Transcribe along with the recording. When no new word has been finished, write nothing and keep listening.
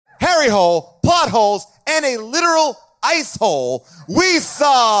hairy hole, potholes, and a literal ice hole. We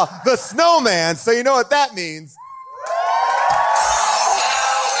saw the Snowman, so you know what that means.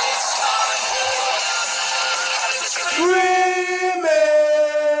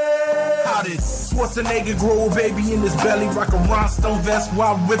 Schwarzenegger grow a baby in his belly, rock a rhinestone vest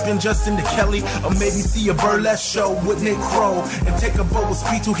while ripping Justin to Kelly, or maybe see a burlesque show with Nick Crow and take a boat with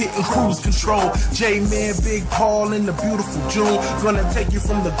speed to hitting cruise control. J-Man, Big Paul in the beautiful June, gonna take you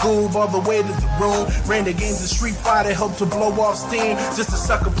from the Goob all the way to the room. Ran the games of Street Fighter, helped to blow off steam, just a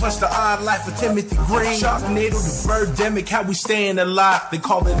sucker punch the odd life of Timothy Green. Sharknado, the birdemic, how we staying alive. They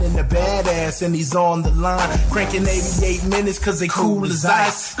call it in the badass and he's on the line, cranking 88 minutes cause they cool as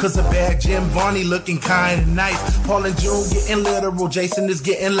ice, cause a bad Jim Varney looking kinda nice. Paul and June getting literal, Jason is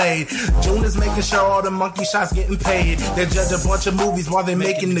getting laid. June is making sure all the monkey shots getting paid. They judge a bunch of movies while they're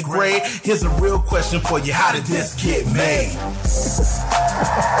making the grade. Here's a real question for you, how did this get made?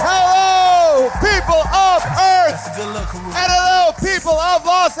 Hello, people of Earth! And hello, people of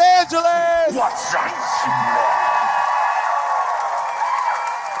Los Angeles! What's that?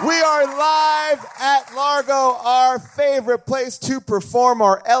 We are live at Largo, our favorite place to perform,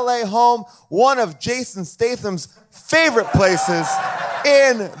 our LA home, one of Jason Statham's favorite places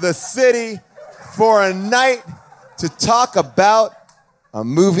in the city, for a night to talk about a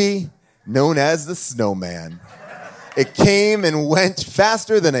movie known as The Snowman. It came and went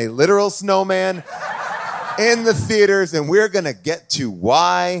faster than a literal snowman in the theaters, and we're going to get to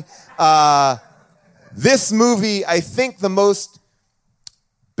why. This movie, I think the most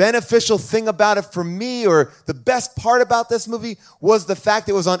beneficial thing about it for me, or the best part about this movie, was the fact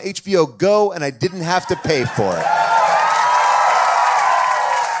it was on HBO Go and I didn't have to pay for it.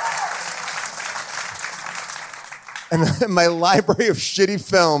 And my library of shitty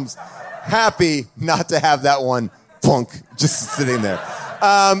films, happy not to have that one plunk just sitting there.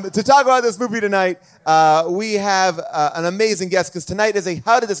 To talk about this movie tonight, we have an amazing guest, because tonight is a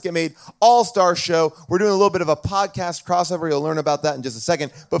How Did This Get Made all-star show. We're doing a little bit of a podcast crossover. You'll learn about that in just a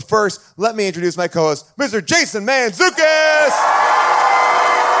second. But first, let me introduce my co-host, Mr. Jason Mantzoukas!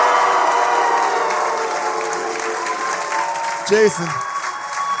 Jason.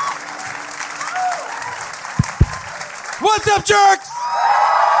 What's up, jerks?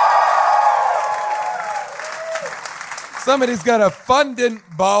 Somebody's got a Fundant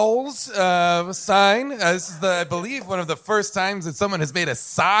Bowls sign. This is, I believe, one of the first times that someone has made a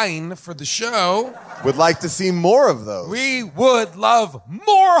sign for the show. Would like to see more of those. We would love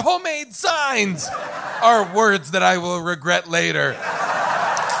more homemade signs, are words that I will regret later.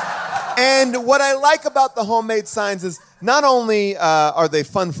 And what I like about the homemade signs is not only are they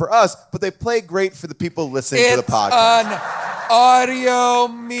fun for us, but they play great for the people listening to the podcast. It's an audio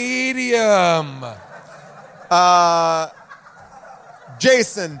medium.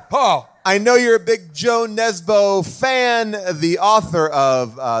 Jason. Paul. I know you're a big Joe Nesbo fan, the author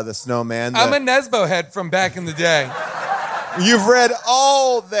of The Snowman. I'm a Nesbo head from back in the day. You've read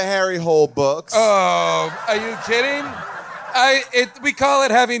all the Harry Hole books. Oh, are you kidding? We call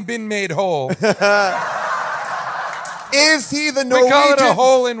it having been made whole. Is he the Norwegian? We call it a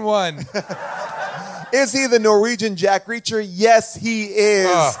hole in one. Is he the Norwegian Jack Reacher? Yes, he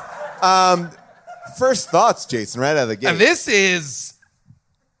is. First thoughts, Jason, right out of the gate. And this is...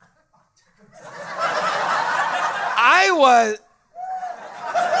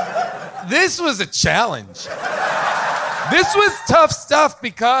 This was a challenge. This was tough stuff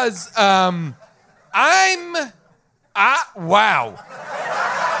because wow.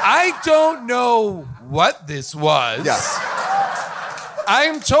 I don't know what this was. Yes.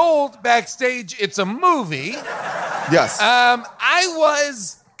 I'm told backstage it's a movie. Yes. I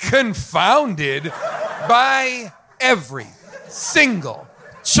was confounded by every single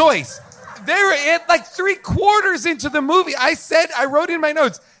choice. They were at like 3/4 into the movie. I wrote in my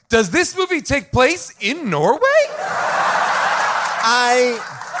notes, does this movie take place in Norway?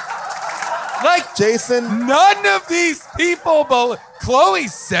 Jason. None of these people, but Chloe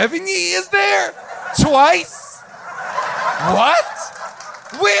Sevigny is there twice. What?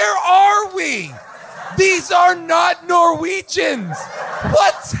 Where are we? These are not Norwegians.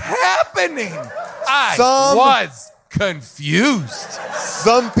 What's happening? I was confused.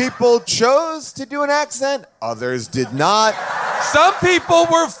 Some people chose to do an accent, others did not. Some people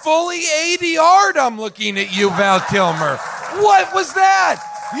were fully ADR'd. I'm looking at you, Val Kilmer. What was that?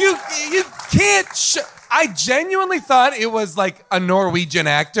 You can't... I genuinely thought it was like a Norwegian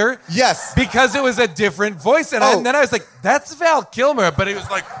actor. Yes. Because it was a different voice. And then I was like, that's Val Kilmer. But it was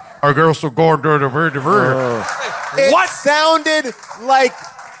like... It sounded like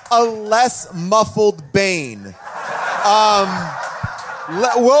a less muffled Bane.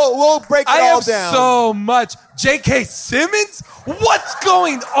 We'll break it I all have down. so much. J.K. Simmons? What's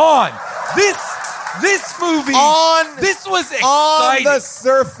going on? This movie, this was exciting. On the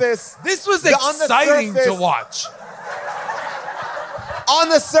surface. This was exciting to watch. On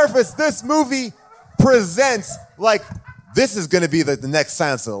the surface, this movie presents like this is going to be the next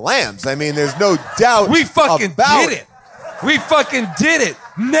Silence of the Lambs. I mean, there's no doubt. We fucking about did it. We fucking did it.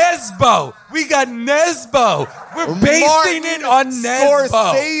 Nesbo. We got Nesbo. We're basing it on Nesbo.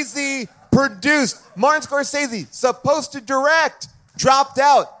 Scorsese produced. Martin Scorsese, supposed to direct, dropped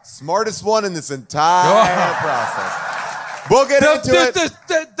out. Smartest one in this entire process. We'll get into it.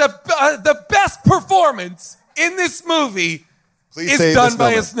 The best performance in this movie is done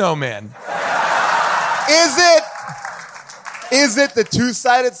by a snowman. Is it the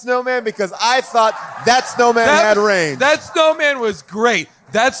two-sided snowman? Because I thought that snowman had range. That snowman was great.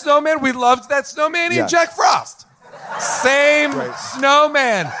 That snowman, we loved that snowman in Jack Frost. Same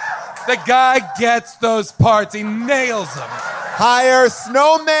snowman. The guy gets those parts. He nails them. Hire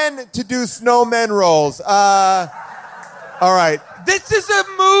snowmen to do snowmen roles. All right. This is a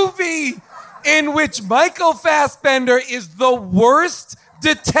movie in which Michael Fassbender is the worst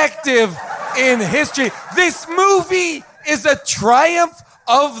detective in history. This movie is a triumph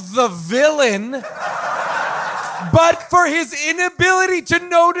of the villain, but for his inability to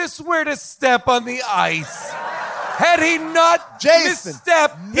notice where to step on the ice. Had he not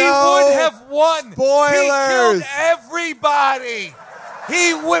misstepped, he would have won. Spoilers. He killed everybody.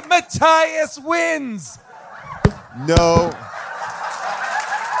 Matthias wins. No.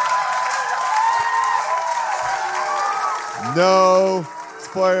 No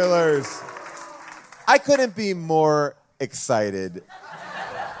spoilers. I couldn't be more excited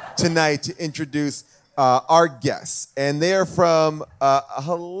tonight to introduce our guests. And they are from a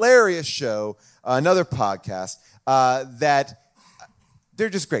hilarious show, another podcast, that they're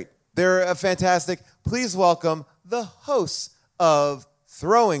just great. They're fantastic. Please welcome the hosts of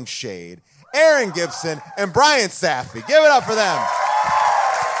Throwing Shade, Aaron Gibson and Brian Safi. Give it up for them.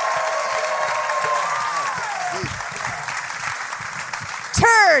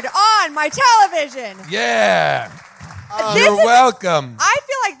 Turd on my television. Yeah. You're welcome. I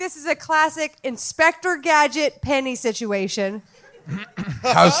feel like this is a classic Inspector Gadget Penny situation.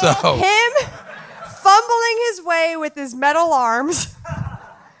 How so? Him fumbling his way with his metal arms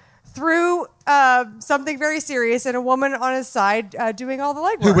through something very serious and a woman on his side doing all the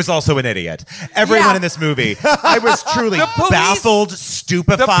legwork. Who was also an idiot. Everyone in this movie. I was truly baffled,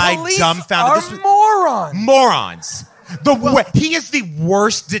 stupefied, dumbfounded. Are morons. He is the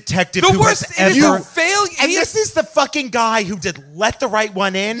worst detective who has ever. And this is the fucking guy who did Let the Right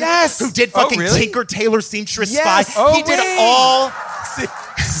One In. Yes. Who did fucking Tinker Tailor Seamstress Spy. Oh, he did all.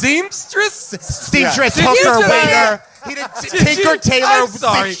 Seamstress hooker, waiter. He did Tinker Tailor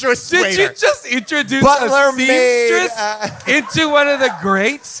Seamstress waiter. Did you just introduce Butler a seamstress into one of the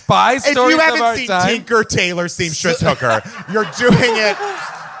great spy stories of our time? If you haven't seen Tinker Tailor Seamstress hooker, you're doing it.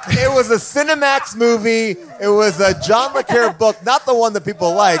 It was a Cinemax movie. It was a John Le Carre book, not the one that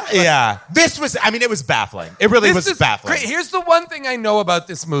people like. Yeah. This was, it was baffling. It really was baffling. Great. Here's the one thing I know about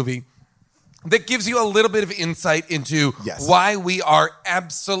this movie that gives you a little bit of insight into why we are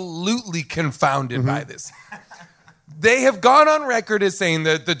absolutely confounded by this. They have gone on record as saying,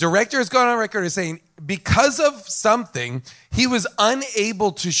 the director has gone on record as saying, because of something, he was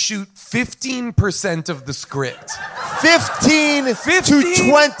unable to shoot 15% of the script. 15 to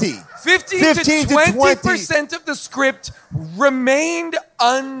 20. 15 to 20% of the script remained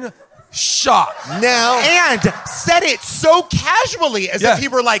unshot. Now, and said it so casually as if he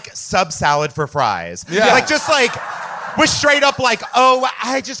were like sub salad for fries. Yeah. Was straight up like, oh,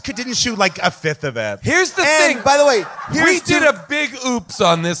 I just didn't shoot like a fifth of it. Here's the thing. By the way, we did a big oops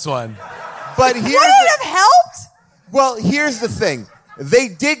on this one. But would it have helped? Well, here's the thing. They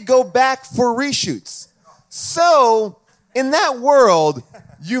did go back for reshoots. So, in that world,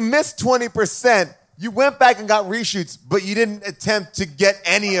 you missed 20%. You went back and got reshoots, but you didn't attempt to get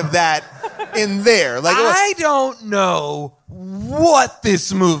any of that in there. I don't know what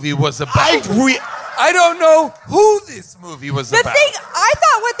this movie was about. I don't know who this movie was about. I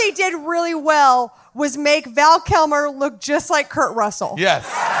thought what they did really well was make Val Kilmer look just like Kurt Russell. Yes.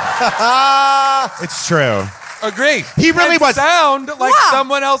 It's true. Agree. He really was. Sound like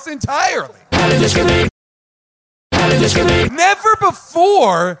someone else entirely. Never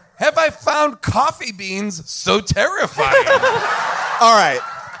before have I found coffee beans so terrifying. All right.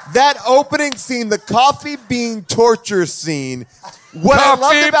 That opening scene, the coffee bean torture scene. What I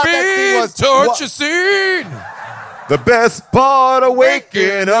loved about that scene was torture scene. The best part of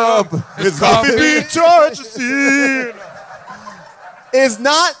waking up is coffee bean torture scene. is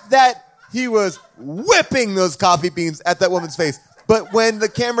not that he was whipping those coffee beans at that woman's face, but when the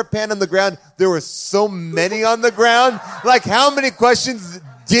camera panned on the ground, there were so many on the ground. Like, how many questions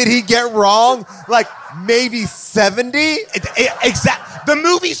did he get wrong? Like, maybe 70? Exactly. The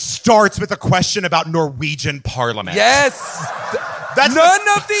movie starts with a question about Norwegian parliament. Yes.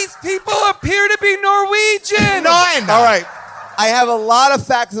 None of these people appear to be Norwegian. None. All right. I have a lot of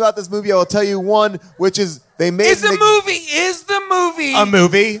facts about this movie. I will tell you one, which is they made Is the movie a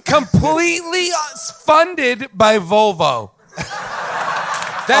movie completely funded by Volvo?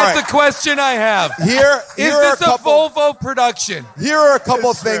 That's a question I have. Is this a Volvo production? Here are a couple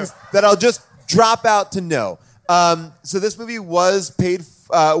of things that I'll just drop out to know. So this movie was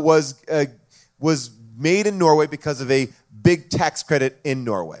made in Norway because of a big tax credit in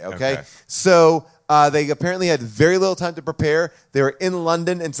Norway. Okay. So they apparently had very little time to prepare. They were in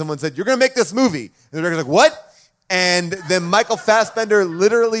London, and someone said, "You're going to make this movie." And the director's like, "What?" And then Michael Fassbender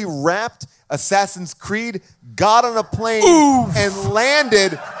literally wrapped Assassin's Creed, got on a plane, and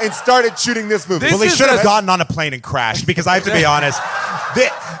landed and started shooting this movie. Well, he should have gotten on a plane and crashed, because I have to be honest,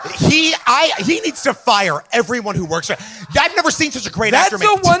 he needs to fire everyone who works there. I've never seen such a great actor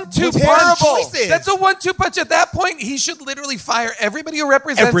make one-two terrible punch. choices. That's a 1-2 punch. At that point, he should literally fire everybody who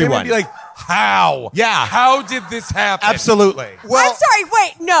represents him and be like, how? Yeah. How did this happen? Absolutely. Well, I'm sorry,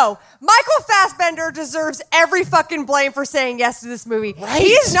 wait, no. Michael Fassbender deserves every fucking blame for saying yes to this movie. Right. He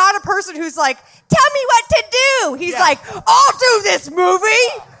is not a person who's like, tell me what to do. He's like, I'll do this movie.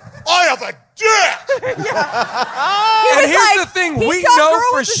 I have a dick. And here's the thing, we know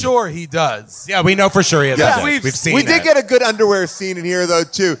for sure he does. Yeah, we know for sure he has. Yeah. We've seen We it. did get a good underwear scene in here, though,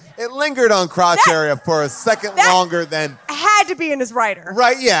 too. It lingered on crotch area for a second longer than... Had to be in his writer.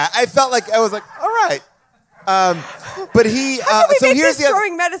 Right, yeah. I felt like, I was like, all right. But he... How can we so make here's this the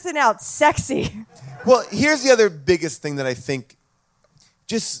throwing medicine out sexy? Well, here's the other biggest thing that I think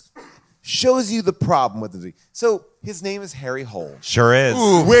just shows you the problem with the movie. So his name is Harry Hole. Sure is.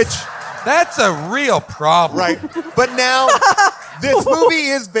 Which... That's a real problem. Right. But now, this movie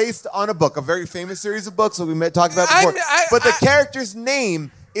is based on a book, a very famous series of books that we talked about before. But the character's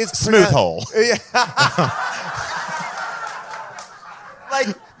name is... Smooth Hole. Yeah. Like,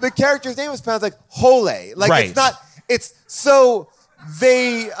 the character's name is pronounced like Hole. Like, Right. it's not... It's... So,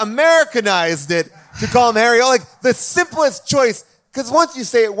 they Americanized it to call him Harry Hole. Like, the simplest choice... Because once you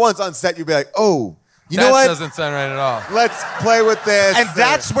say it once on set, you'll be like, oh... You know what? That doesn't sound right at all. Let's play with this. And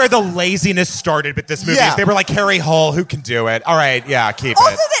that's where the laziness started with this movie. Yeah. They were like, Harry Hole, who can do it? All right, yeah, keep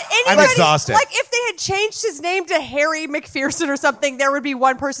Also, it. that I'm anybody, exhausted. like, if they had changed his name to Harry McPherson or something, there would be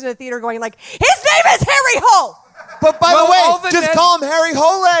one person in the theater going like, his name is Harry Hole! But by Well, all the way, the just call him Harry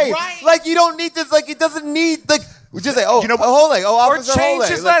Hole. Right. Like, you don't need this. Like, it doesn't need, like, we just say, oh, you know, Hole. Oh, Or Officer change Hole.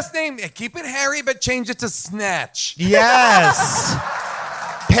 his Like, last name. Keep it Harry, but change it to Snatch. Yes.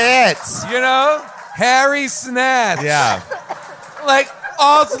 Pits. You know? Harry Snatch. Yeah. Like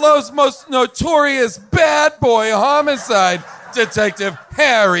Oslo's most notorious bad boy homicide detective,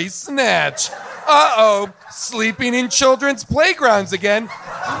 Harry Snatch. Uh-oh, sleeping in children's playgrounds again.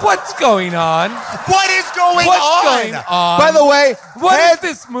 What's going on? What is going What's going on? By the way, What is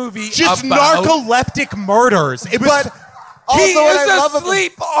this movie Just about? narcoleptic murders. It was. but also He what is I love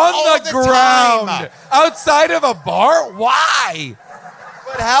asleep all on the the ground time. outside of a bar? Why?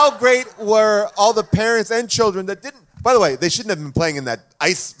 But how great were all the parents and children that didn't? By the way, they shouldn't have been playing in that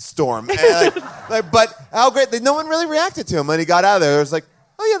ice storm. But how great! No one really reacted to him when he got out of there. It was like,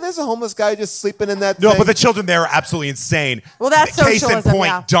 oh yeah, there's a homeless guy just sleeping in that. No, thing. but the children there are absolutely insane. Well, that's Case in socialism, point,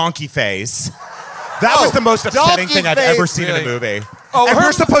 yeah. Donkey Face. That was the most upsetting Donkey thing I've Face. ever seen in a Really? movie. Oh, and her-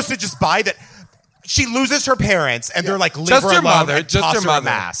 we're supposed to just buy that. She loses her parents, and they're like, leave Just her her alone mother. and Just toss her her mother.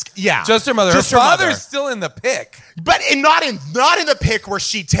 a mask. Yeah, Just her mother. Just her her father's mother. still in the pic. But not in the pic where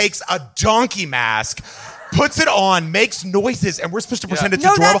she takes a donkey mask, puts it on, makes noises, and we're supposed to pretend it's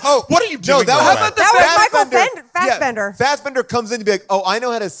No, adorable. that's- What are you doing? that was- Laura? How about the That was Michael Fassbender. Fassbender. Yeah, Fassbender comes in to be like, oh, I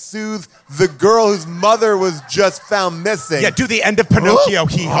know how to soothe the girl whose mother was just found missing. Yeah, do the end of Pinocchio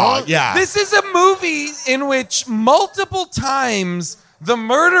hee-haw. Yeah. This is a movie in which multiple times the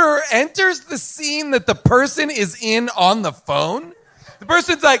murderer enters the scene that the person is in on the phone. The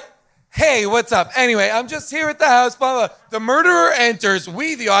person's like, hey, what's up? Anyway, I'm just here at the house, blah, blah. The murderer enters.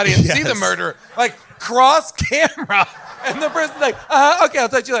 We, the audience, see the Yes. murderer, like, cross camera. And the person's like, okay, I'll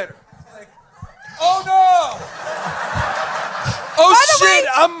talk to you later. Like, oh, no. Oh, By the shit, way,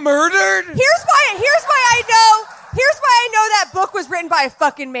 I'm murdered? Here's why I know that book was written by a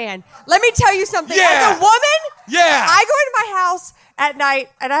fucking man. Let me tell you something. Yeah. As a woman, Yeah. I go into my house at night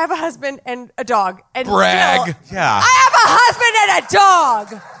and I have a husband and a dog. And Brag. still, Yeah. I have a husband and a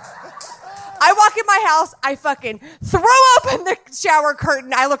dog. I walk in my house, I fucking throw open the shower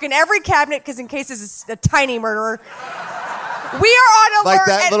curtain. I look in every cabinet because in case it's a tiny murderer. We are on alert Like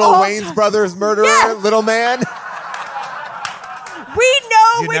that at little all Wayne's times. Brothers murderer, Yes. little man. We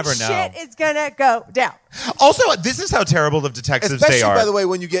know You when never know. shit is gonna go down. Also, this is how terrible of detectives Especially, they are. by the way,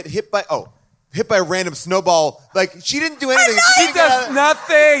 when you get hit by a random snowball. Like, she didn't do anything. not She She didn't does get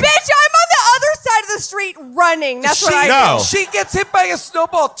nothing. Bitch, I'm on the other side of the street running. That's what I No. do. She gets hit by a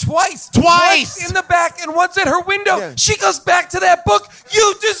snowball twice. Twice! Once in the back and once at her window. Yeah. She goes back to that book.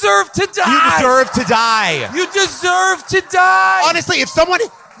 You deserve to die. You deserve to die. You deserve to die. Honestly, if someone...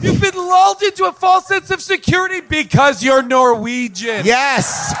 You've been lulled into a false sense of security because you're Norwegian.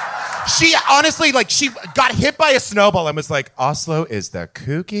 Yes. She honestly, she got hit by a snowball and was like, Oslo is the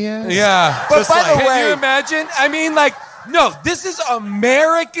kookiest. Yeah. But Just by like- the Can way, you imagine? I mean, no, this is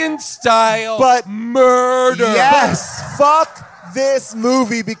American style But- murder. yes, fuck this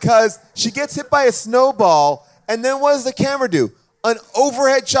movie because she gets hit by a snowball, and then what does the camera do? An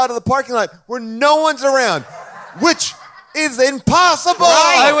overhead shot of the parking lot where no one's around, which is impossible.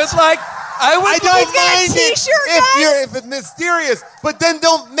 I would I don't He's got a mind it t-shirt, if it's mysterious, but then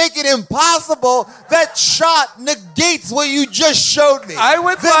don't make it impossible. That shot negates what you just showed me. I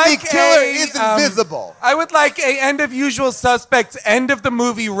would that like the killer a, is invisible. I would like a end of Usual Suspects, end of the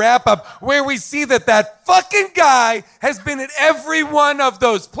movie wrap up, where we see that fucking guy has been at every one of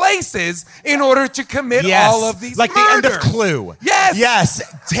those places in order to commit Yes. all of these like murders. the end of Clue. Yes. Yes.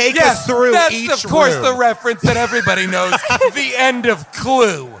 Take Yes, us through that's each of course room. the reference that everybody knows. The end of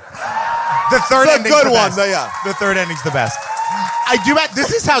Clue. The third The ending's good the one, best. yeah. The third ending's the best.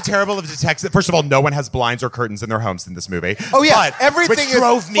 This is how terrible of detectives. First of all, no one has blinds or curtains in their homes in this movie. Oh yeah, But, everything which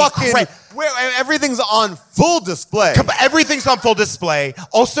drove is me fucking. Everything's on full display. Everything's on full display.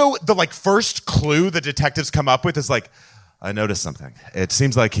 Also, the first clue the detectives come up with is I noticed something. It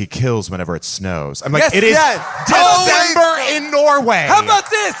seems like he kills whenever it snows. I'm like, Yes, it is yes. December Always. in Norway. How about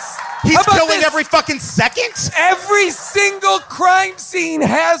this? He's How about killing this? every fucking second? Every single crime scene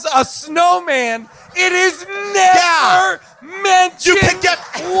has a snowman. It is never mentioned You can get-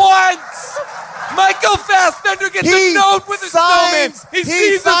 once. Michael Fassbender gets He a note with a signs- snowman. He he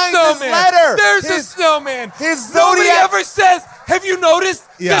sees a signs his snowman. letter. There's a His- snowman. his Nobody Zodiac- ever says, have you noticed?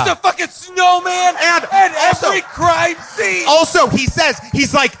 Yeah. There's a fucking snowman And at also- every crime scene. Also,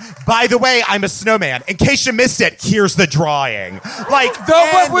 he's like, by the way, I'm a snowman. In case you missed it, here's the drawing.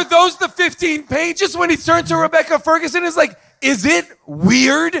 What were those the 15 pages when he turned to Rebecca Ferguson and is like, is it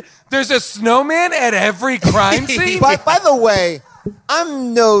weird? There's a snowman at every crime scene? But by the way,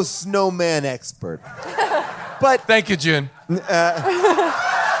 I'm no snowman expert. But Thank you, June.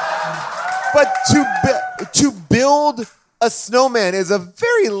 to build a snowman is a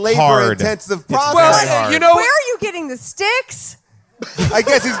very labor-intensive process. very hard. you know, Where are you getting the sticks? I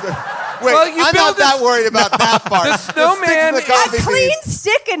guess he's. Wait, Well, you I'm build not that a- worried about that part. the snowman sticks in the is- coffee A clean bean.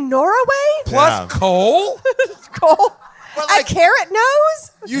 stick in Norway? plus Yeah. coal? Cole? But, A carrot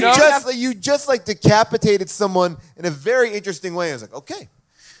nose? You No. just decapitated someone in a very interesting way. I was like, okay.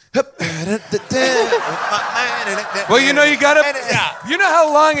 Well, you know, you know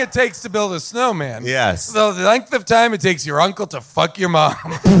how long it takes to build a snowman. Yes. So the length of time it takes your uncle to fuck your mom.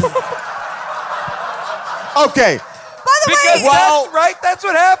 Okay. By the Because way, that's right, that's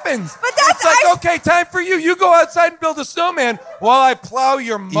what happens. But that's- it's like, I- okay, time for you. You go outside and build a snowman while I plow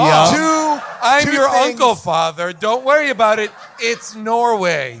your mom. Yeah. I'm two your things- uncle, father. Don't worry about it. It's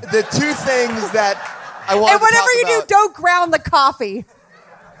Norway. The two things that I want and whatever you do, don't ground the coffee.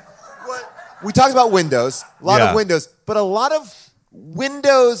 We talked about windows, a lot Yeah. of windows, but a lot of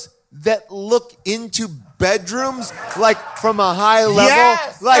windows that look into bedrooms, like from a high level.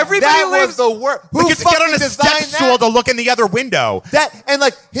 Yes! Like Everybody that lives- was the worst. Who Get on fucking a designed step stool that? to look in the other window. That and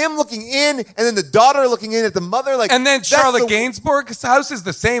like him looking in, and then the daughter looking in at the mother. Like, And then that's Charlotte the- Gainsbourg's house is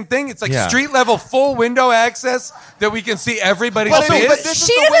the same thing. It's like Yeah. street level, full window access that we can see everybody's But face. this is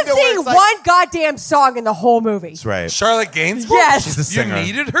She the doesn't window where sing it's like- one goddamn song in the whole movie. That's right. Charlotte Gainsbourg? Yes. She's the singer. You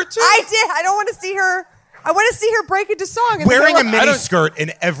needed her to? I did. I don't want to see her. I want to see her break into song. in the Wearing a middle of- mini skirt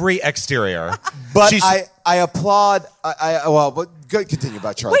in every exterior. But She's- I applaud. But go continue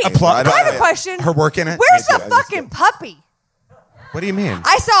about Charlotte. Wait, Gainsbourg. I have a question. Her work in it? Where's Me the too, fucking puppy? What do you mean?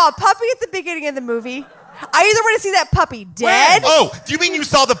 I saw a puppy at the beginning of the movie. I either want to see that puppy dead. Oh, do you mean you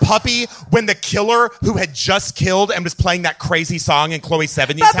saw the puppy when the killer who had just killed and was playing that crazy song in Chloe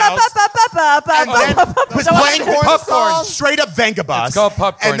Sevigny's house? And then was playing Popcorn. straight up Vengabus. It's called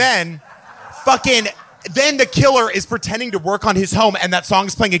Popcorn. And then then the killer is pretending to work on his home and that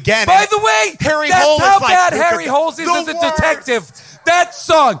song's playing again. By and the way, Harry that's Hole how is like, bad Harry Holes is the as a worst. detective. That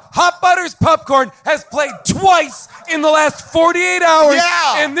song, Hot Butter's Popcorn, has played twice in the last 48 hours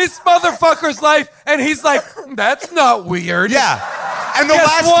in this motherfucker's life, and he's like, that's not weird. Yeah. And the Guess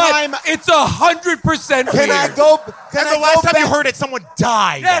last what? time... It's 100% weird. Can I go? And the last time you heard it, someone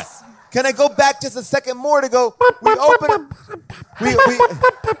died. Yes. Can I go back just a second more to go? We open it. We go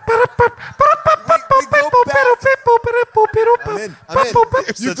back. I'm in.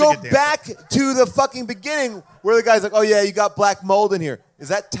 You go back to the fucking beginning where the guy's like, "Oh yeah, you got black mold in here." Is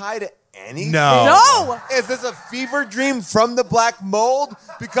that tied to anything? No. Is this a fever dream from the black mold?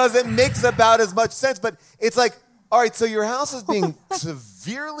 Because it makes about as much sense, but it's like, all right, so your house is being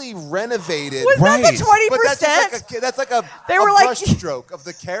severely renovated. Was that the 20%? But that's like a They were like- brushstroke of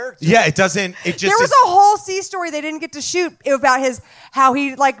the character. Yeah, it doesn't... It just There was a whole C story they didn't get to shoot about how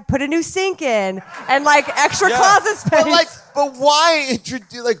he like put a new sink in and like extra closet space. But why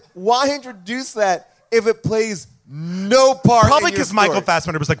introduce that if it plays no part? Probably in your because Michael story?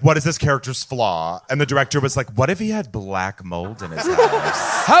 Fassbender was like, what is this character's flaw? And the director was like, what if he had black mold in his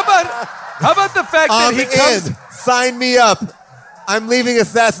house? How about the fact that he comes... in. Sign me up. I'm leaving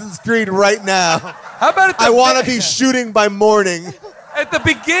Assassin's Creed right now. How about I want to be shooting by morning. At the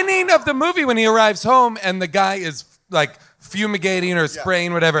beginning of the movie when he arrives home and the guy is like fumigating or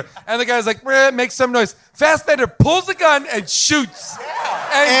spraying whatever, and the guy's like, makes some noise. Fassbender pulls a gun and shoots.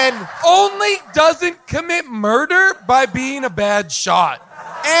 And only doesn't commit murder by being a bad shot.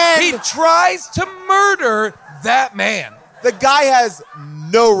 And He tries to murder that man. the guy has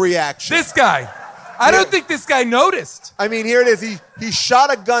no reaction. This guy. I don't think this guy noticed. I mean, here it is. He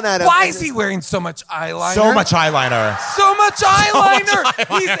shot a gun at him. Why is he wearing so much eyeliner? So much eyeliner. So much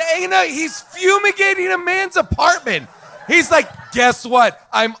eyeliner. He's fumigating a man's apartment. He's like, guess what?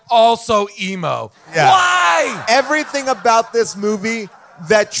 I'm also emo. Yeah. Why? Everything about this movie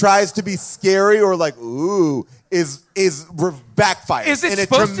that tries to be scary or like, ooh, is backfire. Is it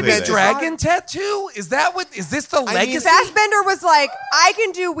supposed to be a dragon tattoo? Is this the legacy? Fassbender was like, I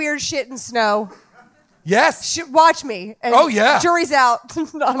can do weird shit in snow. Yes. Watch me. And Oh, yeah. Jury's out.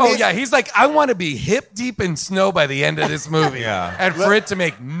 Oh, yeah. He's like, I want to be hip deep in snow by the end of this movie. Yeah. And for it to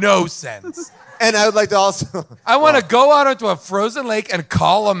make no sense. And I would like to also... I want to go out onto a frozen lake and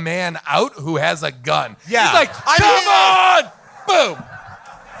call a man out who has a gun. Yeah. He's like, come on! Boom.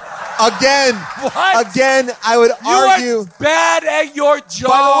 Again, I would argue... You are bad at your job.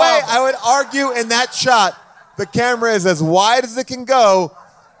 By the way, I would argue in that shot, the camera is as wide as it can go.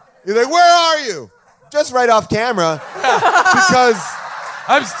 You're like, where are you? Just right off camera. Because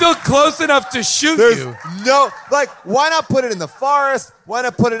I'm still close enough to shoot there's you. why not put it in the forest? Why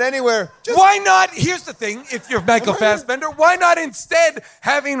not put it anywhere? Why not? Here's the thing. If you're Michael Fassbender, why not instead,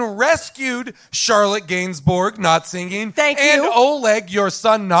 having rescued Charlotte Gainsbourg, not singing, Thank and you. Oleg, your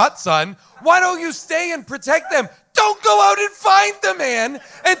son, not son, why don't you stay and protect them? Don't go out and find the man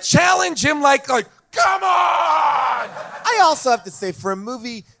and challenge him like come on! I also have to say, for a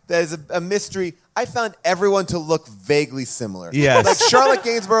movie that is a mystery, I found everyone to look vaguely similar. Yes. Like Charlotte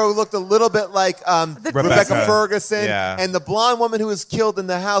Gainsbourg looked a little bit like Rebecca Ferguson. Yeah. And the blonde woman who was killed in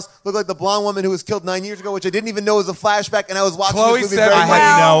the house looked like the blonde woman who was killed 9 years ago, which I didn't even know was a flashback, and I was watching Chloe this movie very Sevigny. much.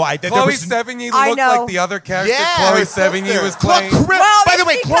 I know. Chloe Sevigny I looked know. like the other character Yeah, Chloe her sister. Sevigny was playing. Well, By the it's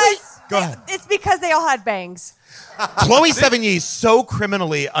way, Chloe... because Go ahead. It's because they all had bangs. Chloe Sevigny is so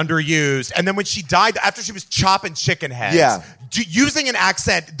criminally underused. And then when she died, after she was chopping chicken heads, using an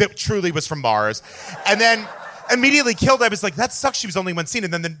accent that truly was from Mars, and then immediately killed, I was like, that sucks. She was only one scene.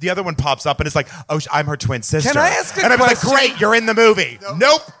 And then the other one pops up, and it's like, oh, I'm her twin sister. Can I ask a And I was question? like, great, you're in the movie.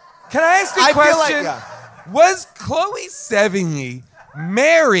 Nope. Can I ask a I feel question? like- Was Chloe Sevigny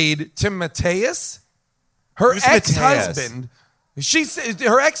married to Mateus? Her Who's ex-husband.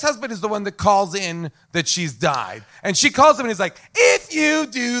 Her ex-husband is the one that calls in that she's died. And she calls him and he's like, if you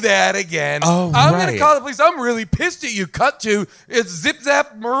do that again, I'm going to call the police. I'm really pissed at you. Cut to, it's zip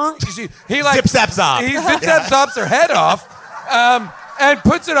zap. He like Zip zap zop. He zip zap zops her head off. And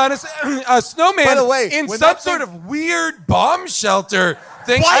puts it on a snowman By the way, in when some that sort thing- of weird bomb shelter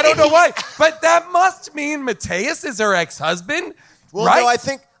thing. Why I don't did know he- why. But that must mean Mateus is her ex-husband, Well, right? no, I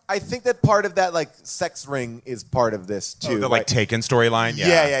think that part of that sex ring is part of this too. The right? Taken storyline.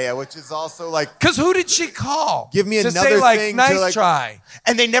 Yeah, which is also Because who did she call? Give me to another say, thing to, nice try.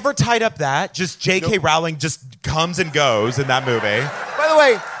 And they never tied up that. Just J.K. Rowling just comes and goes in that movie. By the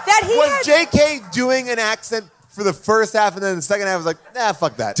way, That he was had- J.K. doing an accent for the first half, and then the second half was like, nah,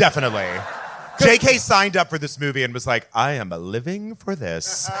 fuck that. Definitely. J.K. signed up for this movie and was like, I am living for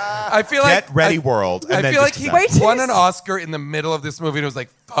this. I feel like Get ready, world. And I then feel like just he decided- won an Oscar in the middle of this movie and was like,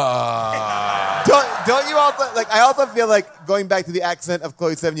 fuck. Don't you also I also feel like going back to the accent of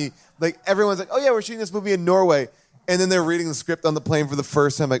Chloe Sevigny, everyone's like, oh yeah, we're shooting this movie in Norway. And then they're reading the script on the plane for the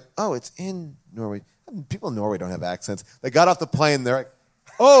first time, like, oh, it's in Norway. People in Norway don't have accents. They got off the plane, they're like,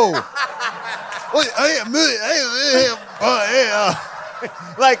 oh.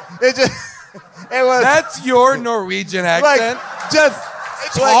 Like, it was. That's your Norwegian accent? Like, just.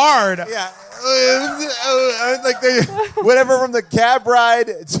 It's hard. Yeah. Like whatever from the cab ride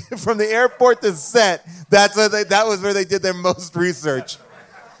from the airport to set, that was where they did their most research.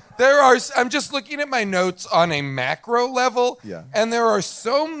 I'm just looking at my notes on a macro level, Yeah. and there are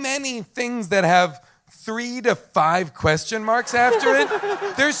so many things that have 3 to 5 question marks after it.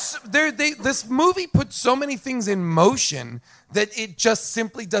 This movie puts so many things in motion that it just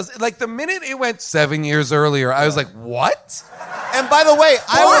simply does. Like the minute it went 7 years earlier, I was like, what? And by the way,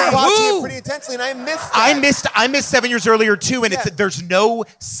 I was watching who? it pretty intensely, and I missed that. I missed 7 years earlier too, and Yeah. there's no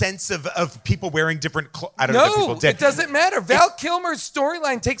sense of people wearing different clothes. I don't know if people No, did. it doesn't matter. Val Kilmer's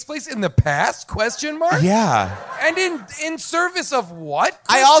storyline takes place in the past, question mark? Yeah. And in service of what?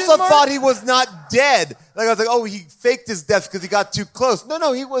 I question also mark? thought he was not dead. Like I was like, oh, he faked his death because he got too close.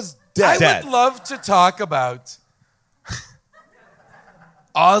 No, he was I dead. would love to talk about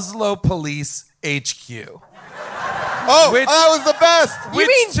Oslo Police HQ. Oh, Which- that was the best. Which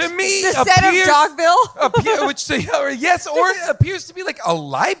mean to me the set of Dogville? which appears to be like a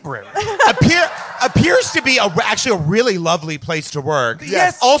library. Appears to be actually a really lovely place to work.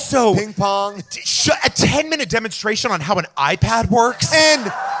 Yes. Also, Ping pong. a 10-minute demonstration on how an iPad works. And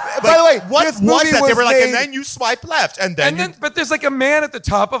by the way, what this was movie that? They were like, made- and then you swipe left, and then, But there's like a man at the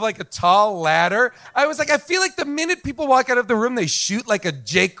top of like a tall ladder. I was like, I feel like the minute people walk out of the room, they shoot like a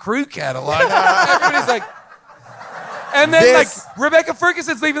J. Crew catalog. Everybody's like, and then This- like Rebecca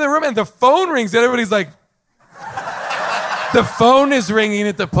Ferguson's leaving the room, and the phone rings, and everybody's like, the phone is ringing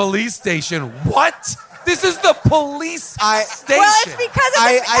at the police station. What? This is the police station. Well, it's because of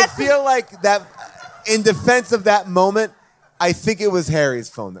I feel like that. In defense of that moment, I think it was Harry's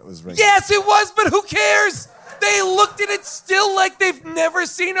phone that was ringing. Yes, it was, but who cares? They looked at it still like they've never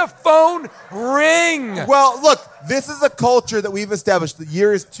seen a phone ring. Well, look, this is a culture that we've established. The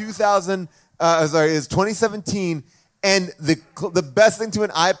year is 2017, and the best thing to an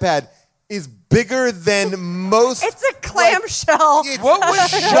iPad is bigger than most. It's a clamshell. What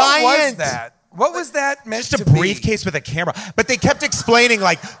was giant. that? What was that meant just a to be? briefcase with a camera. But they kept explaining,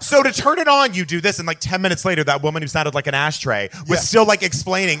 like, so to turn it on, you do this. And like 10 minutes later, that woman who sounded like an ashtray was still like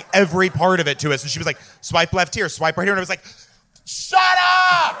explaining every part of it to us. And she was like, swipe left here, swipe right here. And I was like, shut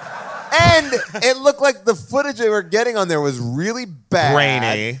up! And it looked like the footage they were getting on there was really bad.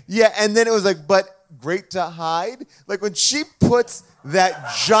 Grainy. Yeah, and then it was like, but great to hide. Like when she puts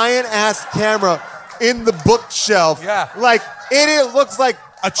that giant ass camera in the bookshelf, like it looks like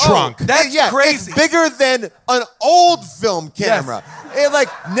a trunk. That's crazy. It's bigger than an old film camera. It, like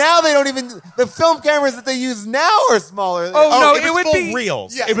now they don't even the film cameras that they use now are smaller. No, it was would full be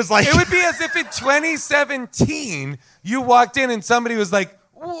reels. Yeah. It was like it would be as if in 2017 you walked in and somebody was like,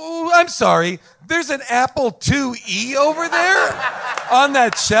 "Ooh, I'm sorry, there's an Apple IIe over there on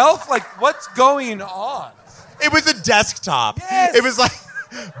that shelf. Like, what's going on?" it was a desktop. Yes. It was like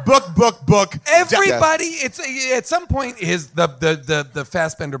book. Everybody, it's at some point the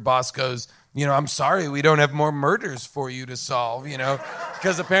Fassbender boss goes, you know, I'm sorry, we don't have more murders for you to solve, you know,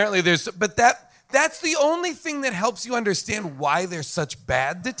 because apparently but that's the only thing that helps you understand why they're such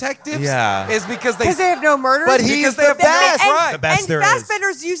bad detectives. Yeah. Is because Because they have no murders. But because he's they the have no best. crime. The best and there is.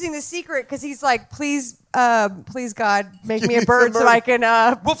 Fassbender's using the secret because he's like, please God, make me a me bird some so I can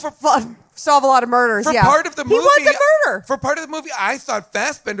solve a lot of murders. For yeah. part of the movie, he wants a murder. For part of the movie, I thought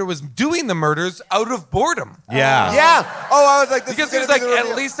Fassbender was doing the murders out of boredom. Yeah. Yeah. Oh, I was like, this Because is he was gonna like, be the at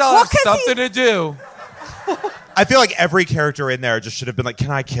reveal. least I'll Well, have 'cause something to do. I feel like every character in there just should have been like,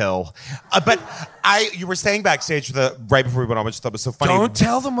 can I kill? But you were saying backstage right before we went on, which I thought was so funny. Don't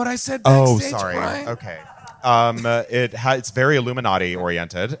tell them what I said Oh, backstage, sorry. Brian. Okay. It's very Illuminati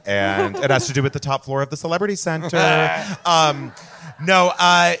oriented, and it has to do with the top floor of the Celebrity Center. No,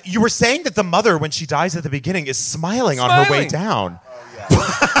 you were saying that the mother, when she dies at the beginning, is smiling on her way down.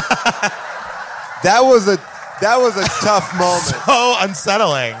 That was a tough moment. So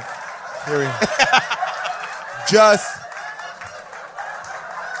unsettling. Here we just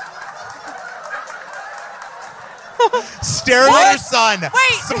Staring at her son,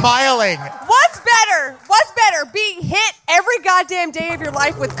 Wait. smiling. What's better? What's better? Being hit every goddamn day of your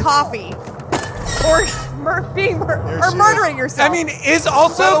life with coffee, or murdering yourself? I mean, is By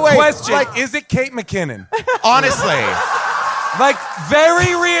also the way, question, like- is it Kate McKinnon? Honestly, Like,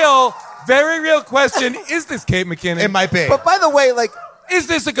 very real question, is this Kate McKinnon? it might be. But by the way, like Is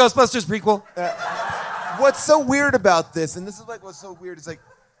this a Ghostbusters prequel? what's so weird about this, and this is like what's so weird, is like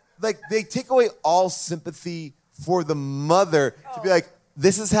they take away all sympathy for the mother to be like,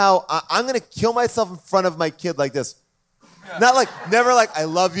 this is how I'm going to kill myself in front of my kid like this. Not like, never like, I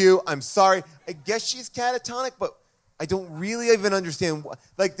love you, I'm sorry. I guess she's catatonic, but I don't really even understand.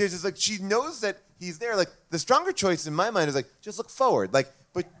 Like, there's just like, she knows that he's there. Like, the stronger choice in my mind is like, just look forward. Like,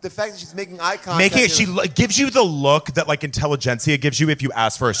 but the fact that she's making eye contact. Gives you the look that like intelligentsia gives you if you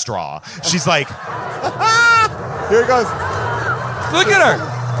ask for a straw. She's like, here it goes. Look at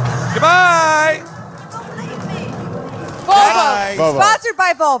her. Goodbye. Volvo. Volvo. Sponsored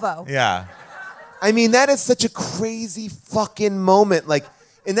by Volvo. yeah. I mean, that is such a crazy fucking moment. Like,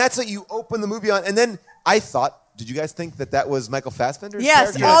 and that's what you open the movie on. And then I thought, did you guys think that was Michael Fassbender's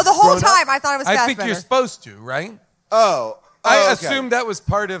Yes. character? Oh, the whole Grown up? time I thought it was I Fassbender. think you're supposed to, right? Oh. I okay. assumed that was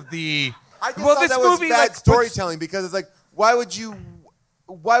part of the. I just well, thought this that was movie bad like storytelling because it's like, why would you?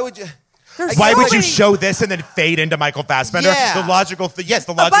 There's Why so would you many- show this and then fade into Michael Fassbender? Yeah. The logical the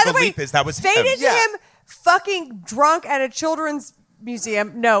by logical the way, leap is that was fade him. into Yeah. him fucking drunk at a children's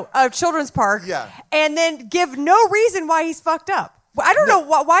museum. No, a children's park. Yeah. And then give no reason why he's fucked up. I don't know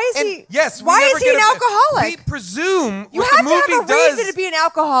why is he? Yes. we Why never is he get an We alcoholic? presume You what have the to movie have a does. reason to be an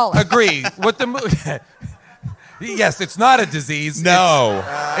alcoholic. Agree. What the movie. Yes, it's not a disease. No.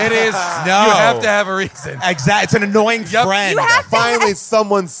 It is. No. You have to have a reason. Exactly. It's an annoying Yep. friend. You have to Finally,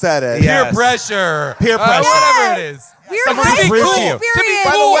 someone said it. Yeah. Peer pressure. Peer pressure. Whatever it is. We're Someone high to school prove to you. experience.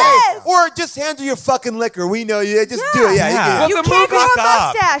 By the way, Yes. or just handle your fucking liquor. We know you. Just do it. Yeah. Yeah. You You the can't movie- grow a Fuck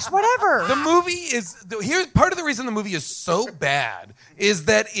up. mustache. Whatever. The movie is here's part of the reason the movie is so bad is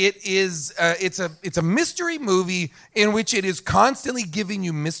that it is it's a mystery movie in which it is constantly giving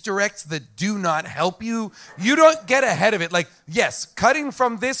you misdirects that do not help you. You don't get ahead of it. Like, yes, cutting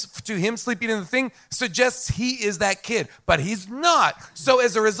from this to him sleeping in the thing suggests he is that kid, but he's not. So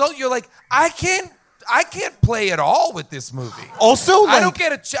as a result, you're like, I can't play at all with this movie. Also, I like,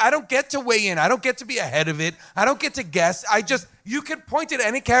 don't get to weigh in. I don't get to be ahead of it. I don't get to guess. You can point at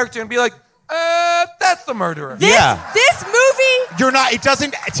any character and be like, that's the murderer. This movie. you're not. It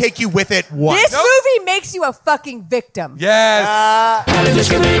doesn't take you with it once. This movie makes you a fucking victim. Yes.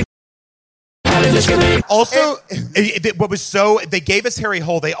 Also, what was they gave us Harry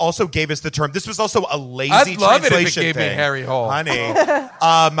Hole. They also gave us the term. This was also a lazy I'd love it if it translation gave me thing. Harry Hole. Honey.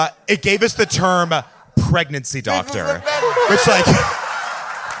 It gave us the term pregnancy doctor, which like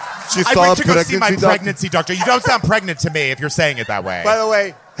She I saw went a to go see my pregnancy doctor. pregnancy doctor. You don't sound pregnant to me if you're saying it that way. By the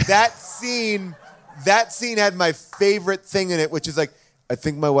way, that scene had my favorite thing in it, which is like, I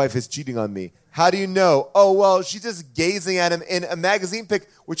think my wife is cheating on me. How do you know? Oh, well, she's just gazing at him in a magazine pic,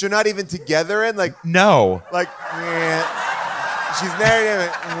 which are not even together in. Like, no. she's married him.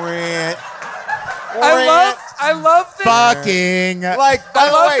 I love that. Fucking. Like, by I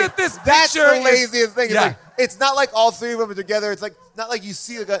the love way, that this that's picture the is- laziest thing. It's Yeah. like, it's not like all three of them are together. It's like not like you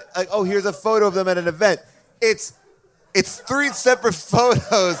see like, oh, here's a photo of them at an event. It's three separate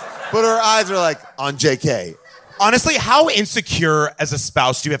photos, but her eyes are like on JK. Honestly, how insecure as a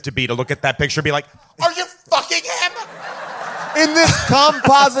spouse do you have to be to look at that picture and be like, are you fucking him? In this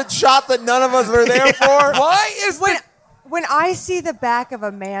composite shot that none of us were there for. Why is When I see the back of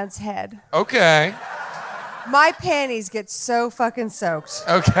a man's head, Okay. my panties get so fucking soaked.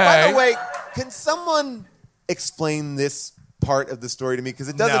 Okay. By the way, can someone explain this part of the story to me? Because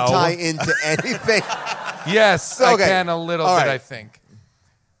it doesn't No. tie into anything. Yes, Okay. I can a little All bit, right. I think.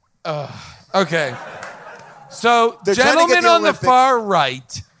 Okay. So, They're trying to get gentleman the on the Olympics. far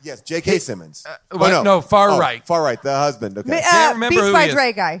right. Yes, J.K. Simmons. what? No, far right. Far right, the husband. Okay. Can't remember Beats who by he is.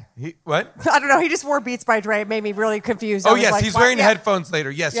 Dre guy. What? I don't know. He just wore Beats by Dre. It made me really confused. I Oh, was yes, like, he's what? wearing Yeah. headphones later.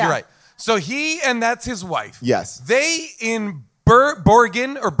 Yes, Yeah. you're right. So and that's his wife. Yes. They in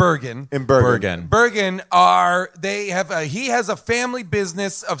Bergen. In Bergen. Bergen he has a family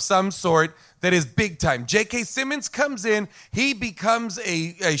business of some sort that is big time. J.K. Simmons comes in. He becomes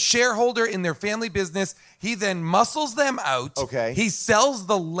a shareholder in their family business. He then muscles them out. Okay. He sells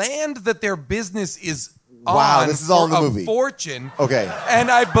the land that their business is Wow, on this is all in for the a movie. fortune. Okay.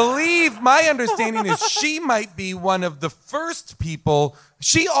 And I believe, my understanding is she might be one of the first people.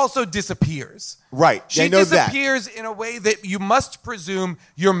 She also disappears. Right. She I know that. disappears in a way that you must presume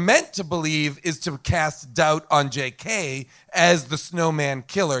you're meant to believe is to cast doubt on JK as the Snowman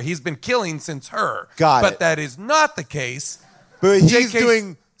killer. He's been killing since her. Got but it. that is not the case. But he's JK's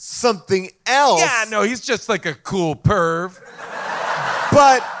doing something else. Yeah, no, he's just like a cool perv.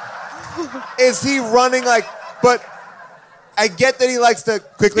 But is he running like? But I get that he likes to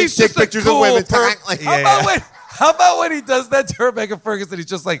quickly He's take just a pictures cool of women. perv. Like, How about when he does that to Rebecca Ferguson? He's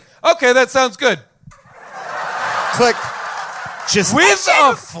just like, okay, that sounds good. Click. Just With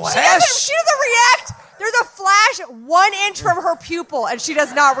a She flash. doesn't react. There's a flash 1 inch from her pupil, and she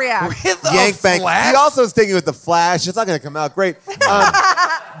does not react. With a Yank Bank. flash? He also is taking with the Flash. It's not going to come out great.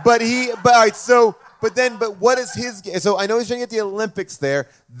 But all right. So, but what is his? So I know he's trying to get the Olympics there.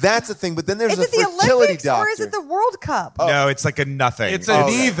 That's a thing. But then there's Is a it the fertility Olympics doctor. or is it the World Cup? No, it's like a nothing. It's a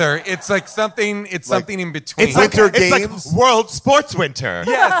neither. It's like something. It's something in between. It's like, Winter it's Games? like World Sports Winter.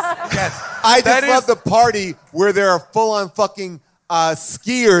 yes. I That just love is- the party where there are full-on fucking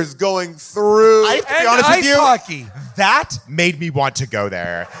skiers going through. I have to be And honest with ice you. hockey. That made me want to go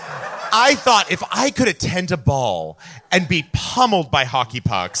there. I thought if I could attend a ball and be pummeled by hockey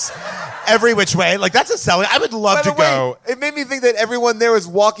pucks every which way, like that's a selling. I would love By to the way, go. it made me think that everyone there was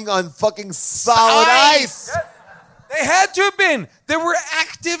walking on fucking solid ice. They had to have been. There were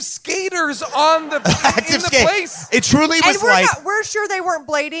active skaters on the in the skate. place. It truly And was like we're sure they weren't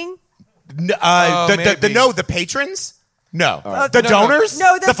blading. the patrons. No, the no. donors.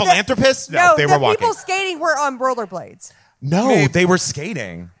 No, the philanthropists. No, they the were walking. people skating were on rollerblades. No, Maybe. they were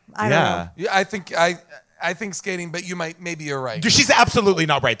skating. I don't know. Yeah, I think skating, but maybe you're right. She's absolutely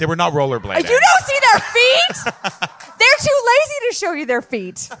not right. They were not rollerblading. You don't see their feet? They're too lazy to show you their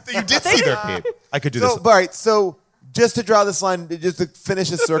feet. You did see their feet. I could do So, this. all right. So, just to draw this line, just to finish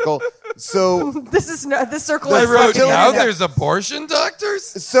this circle. So, This circle I is wrote fucking- now there's abortion doctors.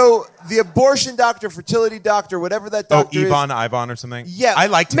 so the abortion doctor, fertility doctor, whatever that Oh, doctor is. Ivan or something. Yeah. I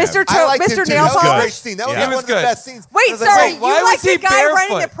liked him. Mr. I liked Mr. him too. Nail That was a polish? great scene. That was Yeah. like It one was of the good. best scenes. I Wait, was like, sorry. wait, why You was like he the guy running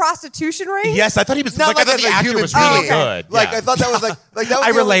barefoot? the prostitution ring? Yes, I thought he was Not like I thought as the a actor human was really being. good. Like Yeah. I thought that was like that was I the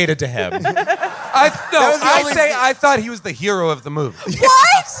only- related to him. was the only scene. I thought he was the hero of the movie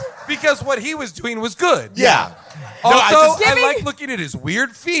What? because what he was doing was good. Yeah. Also, I Give me- like looking at his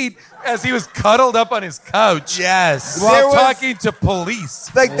weird feet as he was cuddled up on his couch. Yes. There While was- talking to police.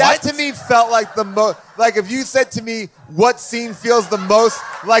 Like that to me felt like the most. Like if you said to me, "What scene feels the most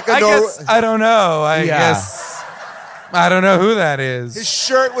like a?" I guess I don't know. I Yeah. guess I don't know who that is. His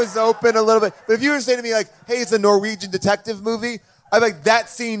shirt was open a little bit. But if you were saying to me like, "Hey, it's a Norwegian detective movie," I'm like, that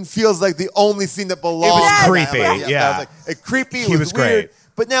scene feels like the only scene that belongs. Yes. creepy, That was yeah. like, it creepy. He It was weird. great.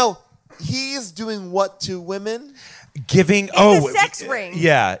 But now he's doing what to women? Giving a sex ring.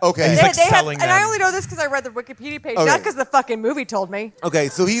 Yeah. Okay. He's They- like They have, selling and I them. only know this because I read the Wikipedia page, Okay. not because the fucking movie told me. Okay,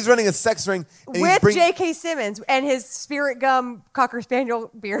 so he's running a sex ring and he's With bringing. J.K. Simmons and his Spirit Gum Cocker Spaniel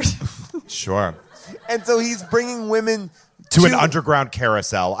beard. Sure. And so he's bringing women To an underground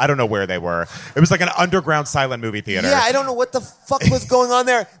carousel. I don't know where they were. It was like an underground silent movie theater. Yeah, I don't know what the fuck was going on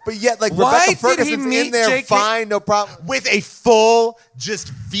there, but yet like Why Rebecca did he Ferguson's meet in there, J.K. fine, no problem. With a full,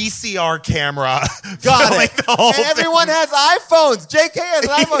 just VCR camera. Got filming it. the whole And everyone has iPhones. JK has an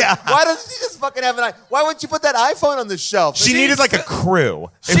iPhone. Yeah. Why doesn't she just fucking have an iPhone? Why wouldn't you put that iPhone on the shelf? She needed like a crew.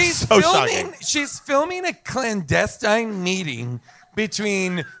 It was She's so filming. shocking. She's filming a clandestine meeting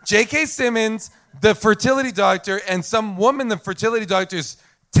between J.K. Simmons, the fertility doctor, and some woman. The fertility doctor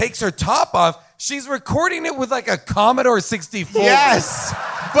takes her top off. She's recording it with like a Commodore 64. Yes.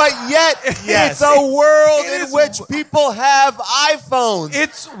 But yet, Yes. it's a world It in is- which people have iPhones.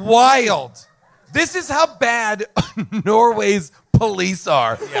 It's wild. This is how bad Norway's police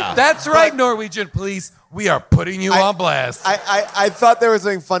are. Yeah. That's right, Norwegian police. We are putting you on blast. I thought there was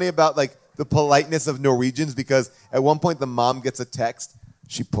something funny about like the politeness of Norwegians because at one point the mom gets a text.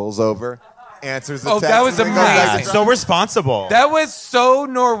 She pulls over, answers the Oh, text. that was and then goes back amazing. to So responsible. that was so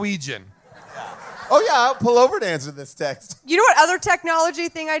Norwegian. Oh yeah, I'll pull over to answer this text. You know what other technology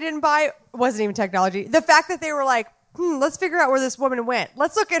thing I didn't buy? Wasn't even technology. The fact that they were like, let's figure out where this woman went.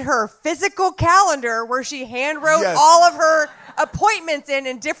 Let's look at her physical calendar where she hand wrote Yes. all of her appointments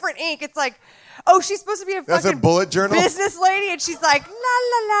in different ink. It's like, oh, she's supposed to be a That's a fucking bullet journal? business lady, and she's like, la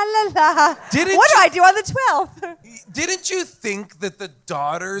la la la la. Didn't what do you- I do on the 12th? Didn't you think that the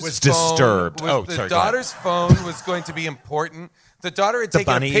daughter's Was phone disturbed. Was, Oh, the sorry, go ahead. daughter's phone was going to be important. The daughter had The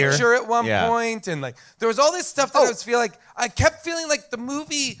taken a bunny ear? picture at one Yeah. point, and like there was all this stuff that I kept feeling like the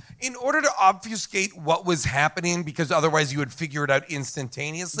movie, in order to obfuscate what was happening, because otherwise you would figure it out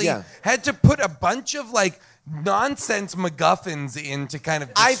instantaneously, Yeah. had to put a bunch of like nonsense MacGuffins in to kind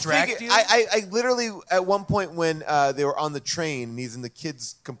of distract you. I literally at one point when they were on the train and he's in the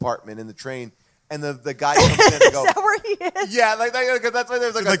kids compartment in the train and the guy comes in and Is goes, that where he is? yeah, like that's why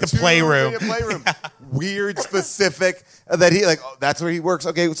there's like Like a the playroom. playroom. Weird, specific that he like. Oh, that's where he works.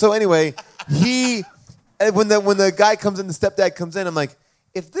 Okay, so anyway, he when the guy comes in, the stepdad comes in. I'm like,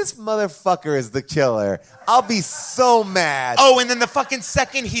 if this motherfucker is the killer, I'll be so mad. Oh, and then the fucking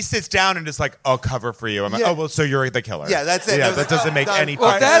second he sits down and is like, I'll cover for you. I'm like, oh, well, so you're the killer. Yeah, that's it. Yeah, that doesn't make any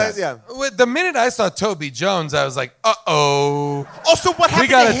Well, fucking that's the minute I saw Toby Jones, I was like, uh-oh. Also, what happened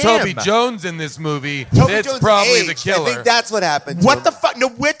We got to a him? Toby Jones in this movie. Toby That's Jones probably aged. the killer. I think that's what happened to What him. the fuck? No,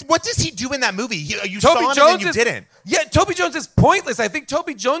 what does he do in that movie? You Toby saw him Jones and then you didn't. Yeah, Toby Jones is pointless. I think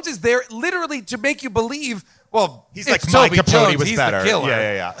Toby Jones is there literally to make you believe. Well, He's it's like, Mike Toby Capote Jones. was He's better. the killer.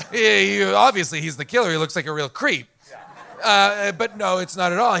 Yeah. Obviously, he's the killer. He looks like a real creep. But no, it's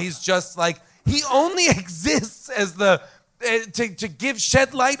not at all. He's just like he only exists as the to give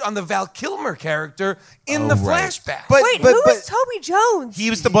shed light on the Val Kilmer character in the flashback. But- Wait, who is Toby Jones? He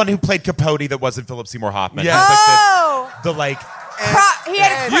was the one who played Capote that wasn't Philip Seymour Hoffman. Yes. He was Oh! like the like. He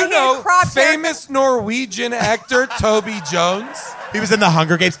had You know, crop hair. famous Norwegian actor Toby Jones. He was in the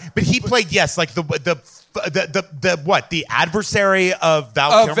Hunger Games, but he played like the adversary of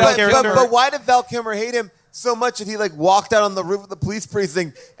Val Of Kilmer's Val character. Kilmer. But why did Val Kilmer hate him so much that he like walked out on the roof of the police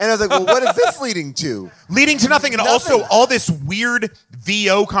precinct? And I was like, well, what is this leading to? Leading to nothing, and also all this weird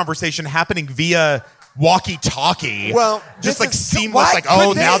VO conversation happening via walkie-talkie. Well, just this like is- seamless. why Like,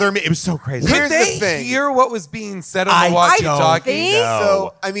 could they- now they're. It was so crazy. Here's Could they the thing. hear what was being said on I the walkie-talkie? think-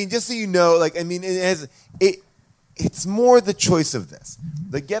 So, I mean, just so you know, like, I mean, it's more the choice of this.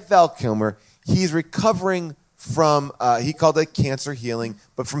 They get Val Kilmer. He's recovering from, he called it cancer healing,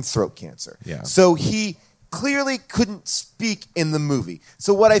 but from throat cancer. Yeah. So he clearly couldn't speak in the movie.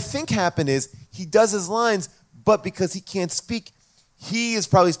 So what I think happened is he does his lines, but because he can't speak, he is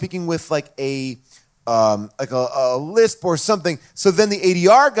probably speaking with like a lisp or something. So then the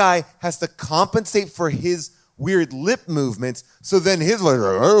ADR guy has to compensate for his weird lip movements. So then his like,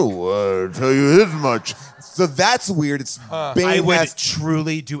 oh, I'll tell you this much. So that's weird. It's Bane I would has-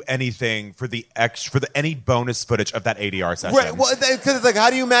 truly do anything for any bonus footage of that ADR session. Right. Well, because it's like, how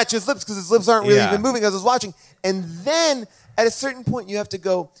do you match his lips? Because his lips aren't really Yeah. even moving as I was watching. And then at a certain point, you have to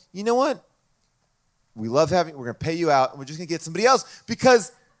go, you know what? We're going to pay you out, and we're just going to get somebody else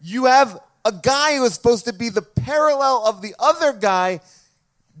because you have a guy who is supposed to be the parallel of the other guy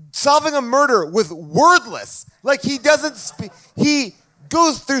solving a murder with wordless. Like, he doesn't speak. He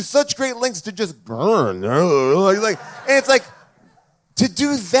goes through such great lengths to just burn. And it's like, to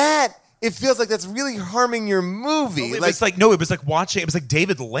do that, it feels like that's really harming your movie. It was like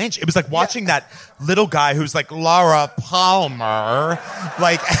David Lynch. It was like watching that little guy who's like Laura Palmer,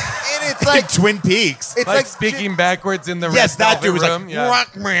 like and it's like Twin Peaks. It's Like speaking backwards in the yes, red that dude was velvet like, room. Yeah.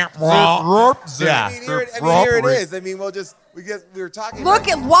 yeah. I mean, here it is. I mean, we were talking.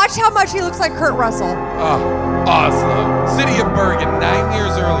 Watch how much he looks like Kurt Russell. Oh, Oslo, city of Bergen, 9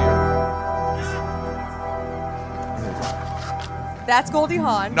 years earlier. That's Goldie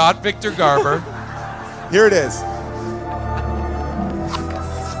Hawn. Not Victor Garber. Here it is.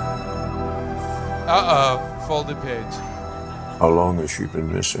 Folded page. How long has she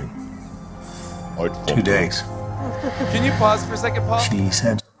been missing? 2 days. Can you pause for a second, Paul? She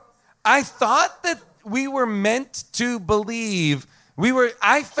said. I thought that we were meant to believe.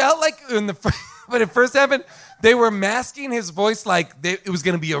 I felt like when it first happened, they were masking his voice like it was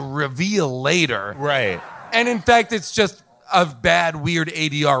going to be a reveal later. Right. And in fact, it's just a bad, weird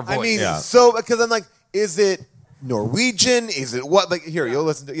ADR voice. I mean, so because I'm like, is it Norwegian? Is it what? Like, here, you'll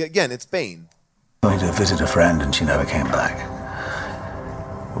listen to it again. It's Bane. Going to visit a friend and she never came back.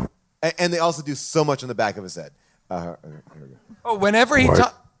 And they also do so much on the back of his head. Here we go. Oh, whenever he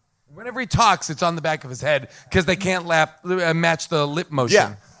Right. talks, it's on the back of his head because they can't match the lip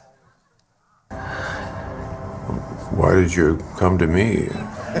motion. Yeah. Why did you come to me?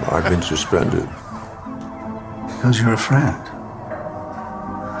 I've been suspended. Because you're a friend.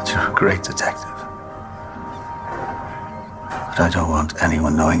 You're a great detective. But I don't want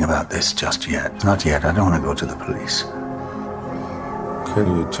anyone knowing about this just yet. Not yet. I don't want to go to the police.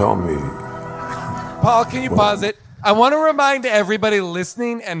 Can you tell me? Paul, can you pause it? I want to remind everybody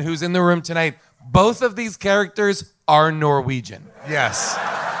listening and who's in the room tonight, both of these characters are Norwegian. Yes.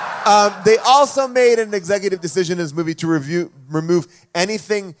 They also made an executive decision in this movie to remove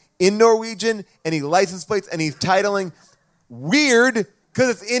anything in Norwegian, any license plates, any titling. Weird,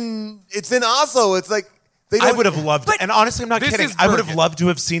 because it's in Oslo. It's like I would have loved it. And honestly, I'm not This kidding. is I would have Bergen. loved to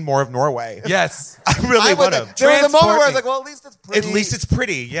have seen more of Norway. Yes. I really would have. There was a moment where I was Transport like, well, at least it's pretty. At least it's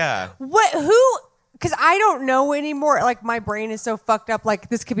pretty, yeah. Because I don't know anymore. Like, my brain is so fucked up. Like,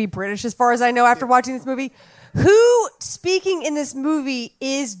 this could be British as far as I know after watching this movie. Who speaking in this movie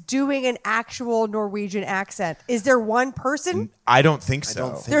is doing an actual Norwegian accent? Is there one person? I don't think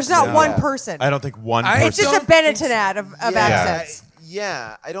so. There's not one person. I don't think one I- person. It's just a don't think Benetton ad of accents.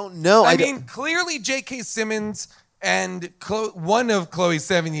 Yeah, I don't know. I mean, clearly J.K. Simmons and one of Chloe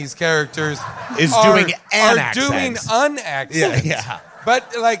Sevigny's characters is are doing an accent. doing an accent. Yeah.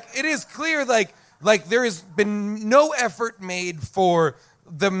 But like, it is clear, like there has been no effort made for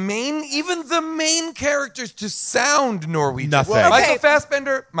even the main characters to sound Norwegian. Nothing. Okay.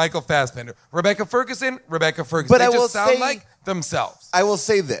 Michael Fassbender. Rebecca Ferguson. But they I will just sound say- like themselves. I will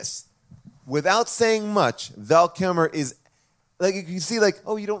say this. Without saying much, Val Kilmer is, like, you can see, like,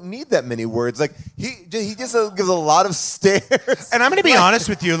 oh, you don't need that many words. Like, he just gives a lot of stares. And I'm going to be honest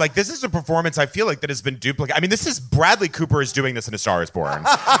with you. Like, this is a performance I feel like that has been duplicated. I mean, this is Bradley Cooper is doing this in A Star Is Born.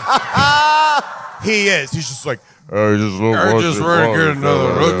 He is. He's just like, I just want to get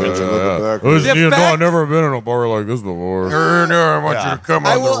another look at you. I've never been in a bar like this before. No, I want you to come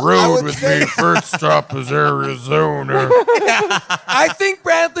on the road with me. First stop is Arizona. I think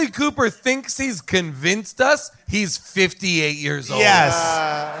Bradley Cooper thinks he's convinced us he's 58 years old.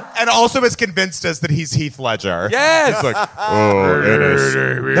 yes. And also has convinced us that he's Heath Ledger. Yes. It's like, Oh,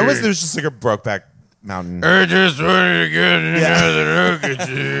 there's just like a Brokeback Mountain. I just wanted to get another look at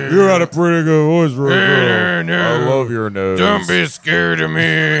you. You had a pretty good voice, bro. I love your nose. Don't be scared of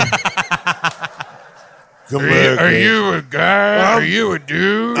me. Are you a guy? Are you a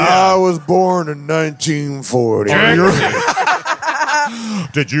dude? I was born in 1940.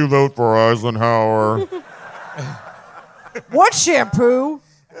 Did you vote for Eisenhower? What shampoo?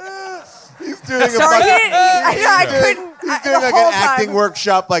 He's doing Sorry, I couldn't. He's doing like an acting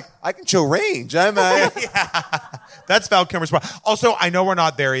workshop. Like, I can show range. That's Val Kilmer's part. Also, I know we're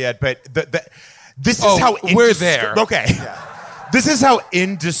not there yet, but this is how we're there. Okay. Yeah. This is how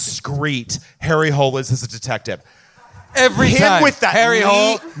indiscreet Harry Hole is as a detective. Every time with that Harry Lee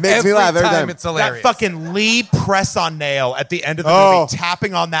Hole makes me laugh every time. It's hilarious. That fucking Lee press on nail at the end of the movie,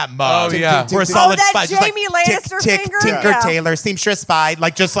 tapping on that mug. Oh, yeah. For a solid that spot. Just Jamie like, Lannister tick, finger? Tinker Yeah. Tailor, seamstress spy.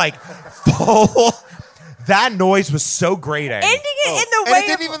 Like, just like full. That noise was so grating. Ending it in the And way it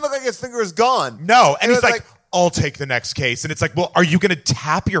didn't even look like his finger was gone. No, and It he's was like, I'll take the next case. And it's like, well, are you going to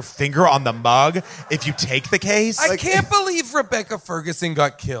tap your finger on the mug if you take the case? I can't believe Rebecca Ferguson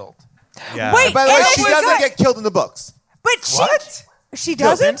got killed. Yeah. Wait, By the way, and she we doesn't got- get killed in the books. But she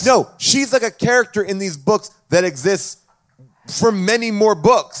doesn't. No, she's like a character in these books that exists for many more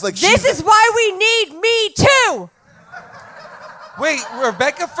books. Like, This is why we need Me Too. Wait,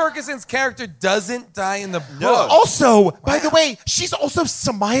 Rebecca Ferguson's character doesn't die in the book. No. Also, by the way, she's also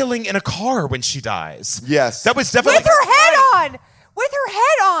smiling in a car when she dies. Yes. That was definitely With her head on. With her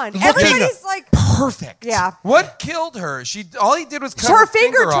head on. Everybody's like, perfect. yeah. What killed her? All he did was cut Her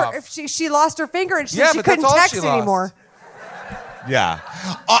finger. off. She lost her finger and she Yeah, but couldn't that's all text she lost. anymore. Yeah.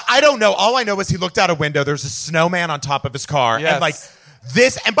 I don't know. All I know is he looked out a window. There's a snowman on top of his car. Yes. And like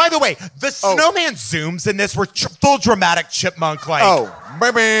this. And by the way, the snowman zooms in this were full dramatic chipmunk like.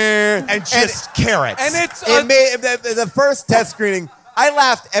 And just carrots. And it's It made the first test screening. I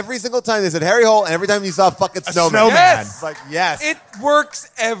laughed every single time they said Harry Hole, and every time you saw a fucking snowman. snowman. Yes. It's like, yes. It works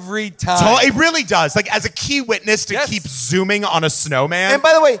every time. So it really does. Like as a key witness to Yes. keep zooming on a snowman. And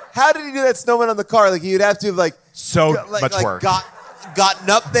by the way, how did he do that snowman on the car? Like, you'd have to have, like, So like, much like work. Gotten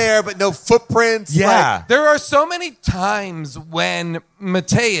up there, but no footprints. Yeah. There are so many times when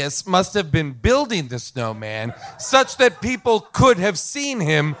Mateus must have been building the snowman such that people could have seen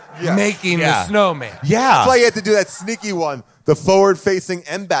him making the snowman. Yeah. That's why you had to do that sneaky one, the forward-facing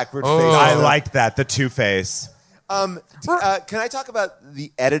and backward-facing. I like that. The Two-Face. Can I talk about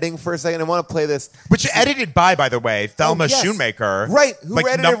the editing for a second? I want to play this. Which edited by the way, Thelma yes. Shoemaker. Right, who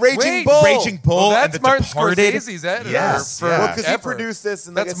edited Raging Wait. Bull. Raging Bull Well, and that's The Martin Departed. Scorsese's editor. Yes. For Yeah. Because he ever. produced this.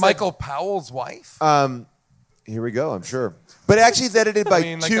 And like That's I said, Michael Powell's wife. Here we go, I'm sure. But actually, it's edited by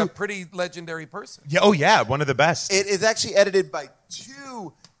like two. a pretty legendary person. Yeah, oh yeah, one of the best. It is actually edited by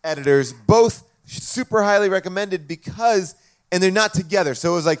two editors, both super highly recommended because, and they're not together.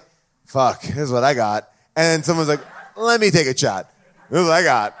 So it was like, fuck, here's what I got. And then someone's like, let me take a shot. Here's what I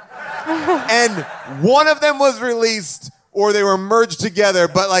got. And one of them was released or they were merged together,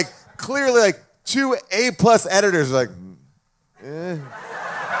 but like clearly like two A+ editors were like,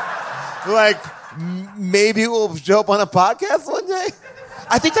 like maybe we'll show up on a podcast one day.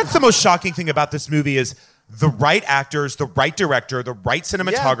 I think that's the most shocking thing about this movie is the right actors, the right director, the right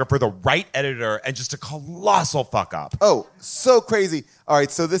cinematographer, the right editor, and just a colossal fuck up. Oh, so crazy. All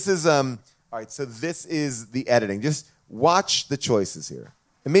right, so this is this is the editing. Just watch the choices here.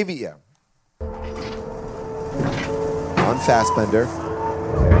 And maybe, on Fassbender.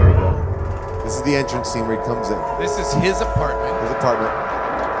 Okay, here we go. This is the entrance scene where he comes in. This is his apartment. His apartment.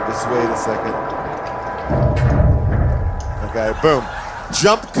 Just wait a second. Okay, boom.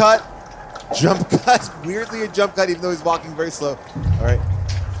 Jump cut. Jump cut. Weirdly a jump cut, even though he's walking very slow. All right.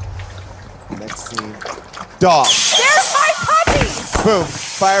 Next scene. Dog. There's my puppy. Boom.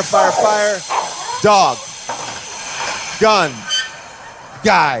 Fire, fire, fire. Dog. Gun.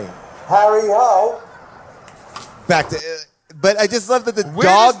 Guy. Harry ho. Back to... but I just love that the Where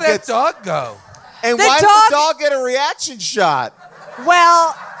dog does that dog go? And The why did dog- the dog get a reaction shot?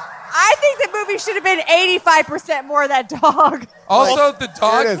 Well, I think the movie should have been 85% more of that dog. Also, the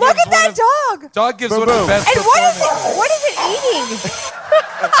dog. Here it is. Look at that dog. Dog gives Boom, one of boom. the best And performances. what is it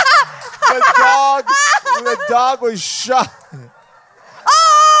eating? The dog was shot.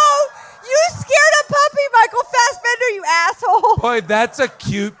 Oh, you scared a puppy, Michael Fassbender, you asshole. Boy, that's a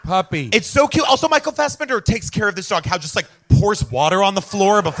cute puppy. It's so cute. Also, Michael Fassbender takes care of this dog. How just like pours water on the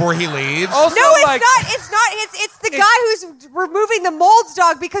floor before he leaves. Also, No, it's like, not. It's not. It's the guy who's removing the mold's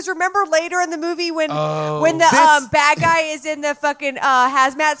dog because remember later in the movie when the This- bad guy is in the fucking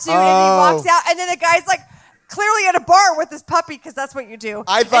hazmat suit and Oh. he walks out and then the guy's like clearly at a bar with his puppy because that's what you do.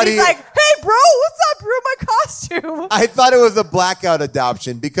 I thought and he's he- like, "Hey, bro, what's up? You're in my costume." I thought it was a blackout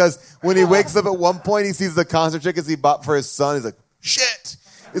adoption because when he wakes up at one point, he sees the concert tickets he bought for his son. He's like, shit.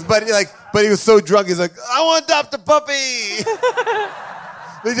 But he was so drunk, he's like, I want to adopt a puppy.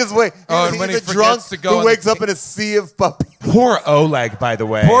 They just wait. Oh, and when he He's a forgets drunk to go who on wakes the up in a sea of puppies. Poor Oleg, by the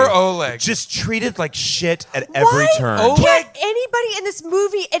way. Poor Oleg. Just treated like shit at every Why turn. Oleg- can't anybody in this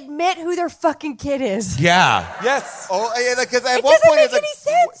movie admit who their fucking kid is? Yeah. Yes. Oh, yeah, because at It one doesn't point make it's like,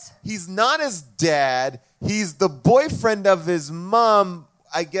 any sense. he's not his dad. He's the boyfriend of his mom,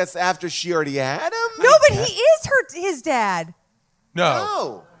 I guess, after she already had him? No, but he is his dad. No.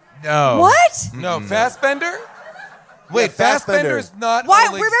 No. No. What? No. Fassbender? Wait, Fassbender. Fassbender's not Why?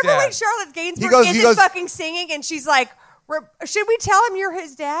 Oleg's Remember dad. when Charlotte Gainsbourg He isn't goes- fucking singing and she's like, should we tell him you're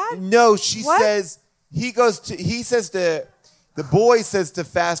his dad? No, she What? says, the boy says to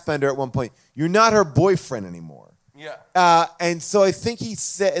Fassbender at one point, you're not her boyfriend anymore. Yeah. And so I think he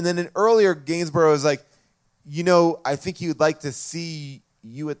said, and then an earlier Gainsborough was like, I think he would like to see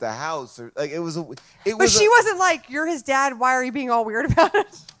you at the house, or like But she wasn't like, you're his dad. Why are you being all weird about it?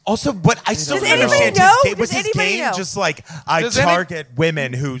 Also, but I still Does don't anybody understand. know? Was Does his anybody game know? just like I Does any- target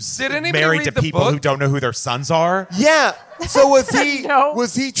women who Did anybody married read to the people book? who don't know who their sons are? Yeah. So was he? No.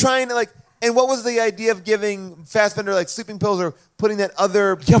 Was he trying to like? And what was the idea of giving Fassbender like sleeping pills or putting that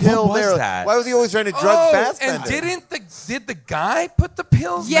other Yeah, what pill was there? that? Why was he always trying to drug Oh, Fassbender? and did the guy put the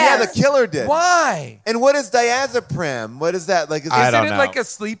pills? Yes. Yeah, the killer did. Why? And what is diazepam? What is that? Like, is I this- don't Isn't it know. like a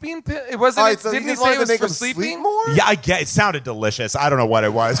sleeping pill? It wasn't. All right, so didn't you he just say wanted it to was make for him sleep sleeping? more? Yeah, I get. It sounded delicious. I don't know what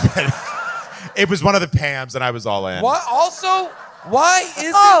it was, but it was one of the Pams, and I was all in. Why? Also, why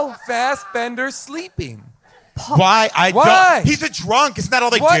isn't Oh. Fassbender sleeping? Why? Why? He's a drunk. Isn't that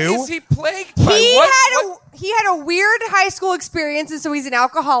all they What do? is he plagued by? He had a weird high school experience, and so he's an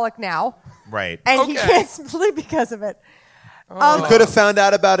alcoholic now, Right. and he Okay. can't sleep because of it. You could have found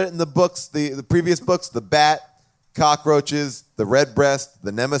out about it in the books, the previous books, the bat, cockroaches, the red breast,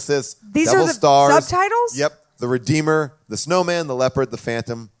 the nemesis, These double are the stars. subtitles? Yep. The Redeemer, the Snowman, the Leopard, the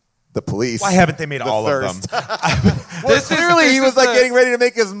Phantom, the Police. Why haven't they made the all Thirst. of them? Clearly, he was like getting ready to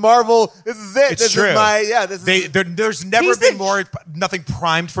make his Marvel. This is it. It's this true. is my, yeah, this is There's never He's been the- nothing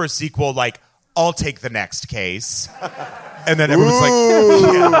primed for a sequel like I'll take the next case. And then everyone's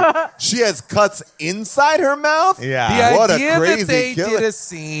like, yeah. She has cuts inside her mouth? Yeah. The What a idea crazy that they killer. did a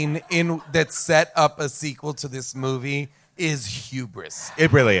scene in that set up a sequel to this movie is hubris.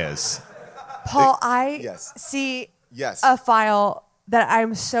 It really is. Paul, I Yes. see Yes. a file that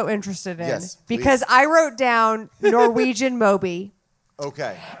I'm so interested in Yes, please. because I wrote down Norwegian Moby,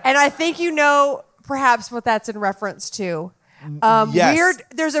 Okay. and I think you know perhaps what that's in reference to. Yes. Weird.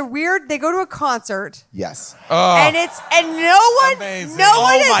 There's a weird. They go to a concert, Yes. and no one Amazing. is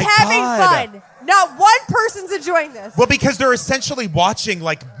my having God. fun. Not one person's enjoying this. Well, because they're essentially watching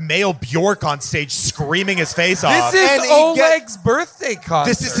like male Bjork on stage screaming his face off. This And is he Oleg's birthday concert.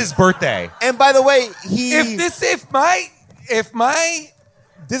 This is his birthday. And by the way, If my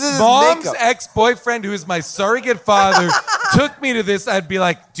this is his mom's makeup. ex-boyfriend, who is my surrogate father, took me to this, I'd be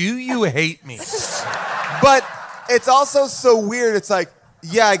like, do you hate me? But it's also so weird. It's like,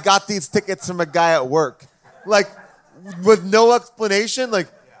 yeah, I got these tickets from a guy at work. Like, with no explanation. Like,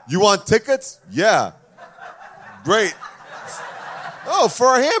 you want tickets? Yeah. Great. Oh,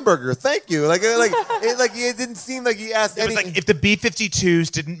 for a hamburger. Thank you. It didn't seem like he asked It was anything. like if the B-52s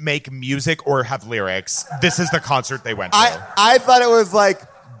didn't make music or have lyrics, this is the concert they went to. I thought it was like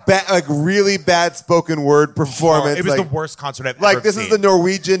really bad spoken word performance. It was like, the worst concert I've Like ever this seen. is the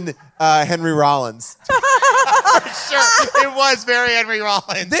Norwegian Henry Rollins. Sure, it was very Henry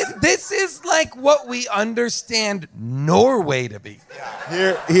Rollins. This is like what we understand Norway to be.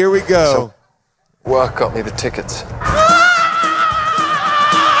 Here we go. Work got me the tickets.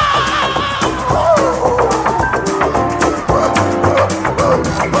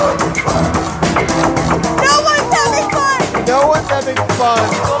 having fun.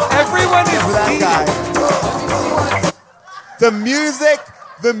 Everyone is For that seated. guy.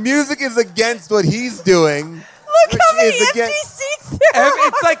 The music is against what he's doing. Look how many is empty against- seats there are.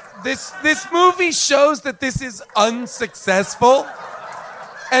 It's like this movie shows that this is unsuccessful.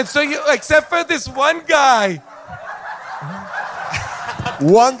 And so you, except for this one guy.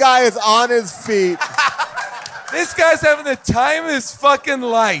 One guy is on his feet. This guy's having the time of his fucking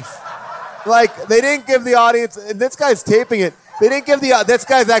life. Like, they didn't give the audience, and this guy's taping it. They didn't give this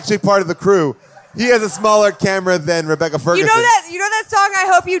guy's actually part of the crew. He has a smaller camera than Rebecca Ferguson. You know that song, I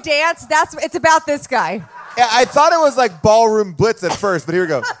Hope You Dance? It's about this guy. Yeah, I thought it was like Ballroom Blitz at first, but here we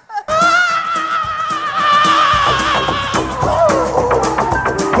go.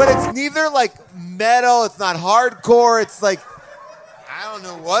 But it's neither like metal, it's not hardcore, it's like, I don't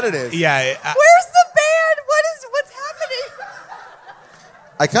know what it is. Yeah. Where's the band? What's happening?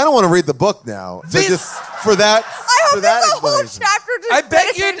 I kind of want to read the book now. This- just for that. I hope for that there's a whole explanation. chapter just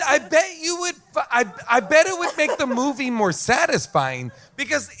I bet it would make the movie more satisfying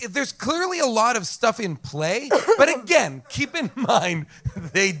because there's clearly a lot of stuff in play. But again, keep in mind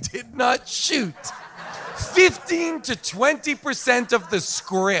they did not shoot 15 to 20% of the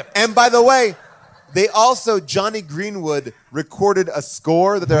script. And by the way, they also, Johnny Greenwood recorded a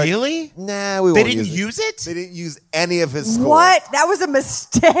score that they're Really? like, nah, we They won't didn't use use it? They didn't use any of his score. What? That was a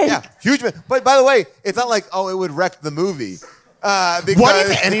mistake. Yeah, huge. But by the way, it's not like, oh, it would wreck the movie. Because What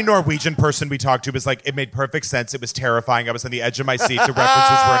if any Norwegian person we talked to was like, it made perfect sense. It was terrifying. I was on the edge of my seat. The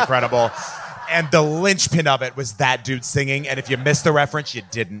references were incredible. And the linchpin of it was that dude singing. And if you missed the reference, you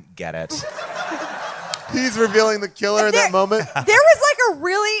didn't get it. he's revealing the killer in that moment? There was like a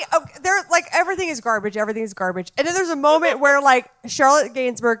really, everything is garbage. Everything is garbage. And then there's a moment where like Charlotte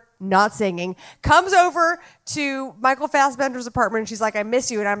Gainsbourg, not singing, comes over to Michael Fassbender's apartment and she's like, I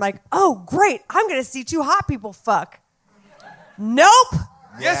miss you. And I'm like, oh, great. I'm going to see two hot people fuck. Nope.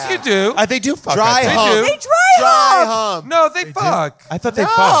 Yes, you do. They do fuck. Dry I think. hump. They dry hump. No, they fuck. I thought they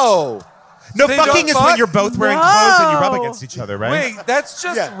fucked. No. No, They fucking don't is fuck? when you're both wearing clothes and you rub against each other, right? Wait, that's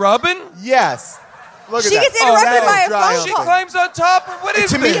just Yeah. rubbing? Yes. Look She at that. gets interrupted that by is a dry phone She humping. climbs on top. What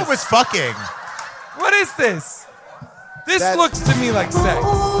is To this? me, it was fucking. What is this? This That- looks to me like sex.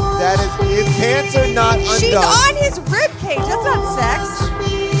 That is, his pants are not undone. She's on his rib cage. That's not sex.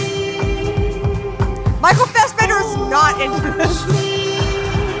 Michael Fassbender is not into this.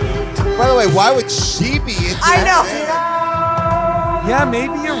 By the way, why would she be into I know. that? Yeah,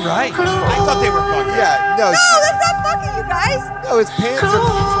 maybe you're right. I thought they were fucking. Yeah, no. No, that's not fucking, you guys. No, his pants are.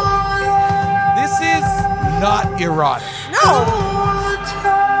 This is not erotic. No.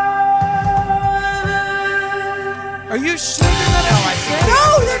 Are you sure they're not sex? No,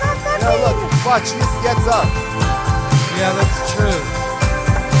 they're not fucking. No, look, watch. She just gets up. Yeah, that's true.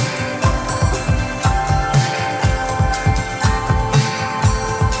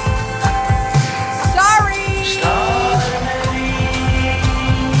 Sorry.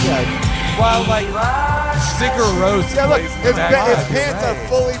 Yeah, While like Sigur Rós yeah look, plays in his, the background. his pants You're are right.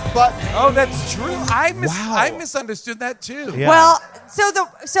 fully buttoned. Oh, that's true. I Wow. misunderstood that too. Yeah. Well,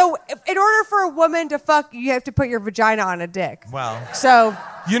 so in order for a woman to fuck, you have to put your vagina on a dick. Well. So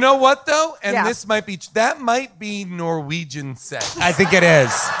You know what though? And Yeah. this might be Norwegian sex. I think it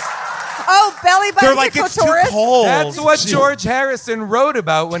is. belly button They're like, it's too clitoris. cold. That's what George Harrison wrote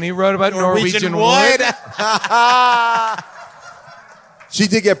about when he wrote about Norwegian wood. She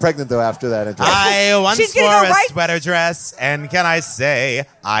did get pregnant though after that. I once She's wore gonna go a right- sweater dress, and can I say,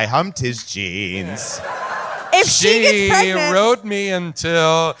 I humped his jeans. If she gets pregnant, rode me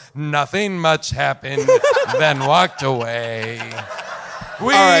until nothing much happened, then walked away.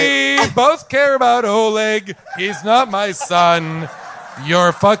 We right. both care about Oleg. He's not my son.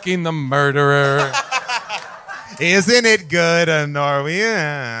 You're fucking the murderer. Isn't it good,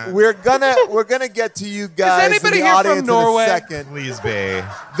 Norwegian? We're gonna get to you guys anybody in the here from audience Norway? in a second. Please be.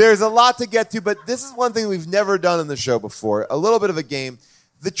 There's a lot to get to, but this is one thing we've never done in the show before. A little bit of a game.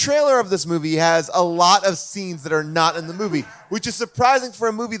 The trailer of this movie has a lot of scenes that are not in the movie, which is surprising for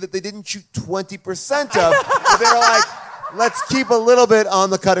a movie that they didn't shoot 20% of. But they were like, let's keep a little bit on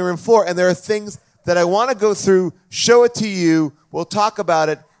the cutting room floor. And there are things that I want to go through, show it to you. We'll talk about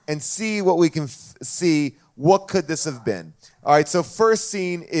it and see what we can see. What could this have been? All right, so first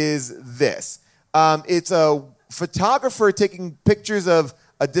scene is this. It's a photographer taking pictures of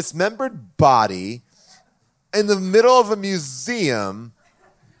a dismembered body in the middle of a museum.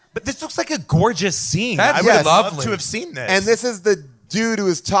 But this looks like a gorgeous scene. That's I would love lovely. to have seen this. And this is the dude who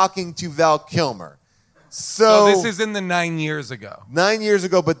is talking to Val Kilmer. So this is in the 9 years ago. 9 years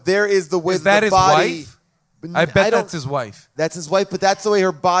ago, but there is the way Is that the his body. wife? I bet that's his wife. That's his wife, but that's the way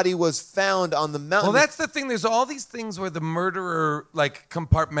her body was found on the mountain. Well, that's the thing. There's all these things where the murderer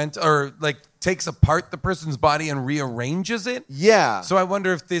takes apart the person's body and rearranges it. Yeah. So I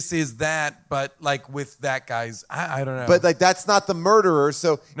wonder if this is that, but like with that guy's, I don't know. But like that's not the murderer.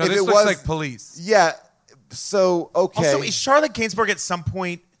 So no, if this it looks was like police. Yeah. So okay. Also, is Charlotte Gainsbourg at some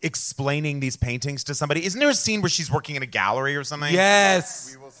point explaining these paintings to somebody? Isn't there a scene where she's working in a gallery or something?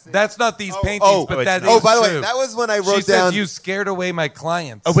 Yes. That's not these paintings, but that is Oh, by the way, true. that was when I wrote she down. Says, you scared away my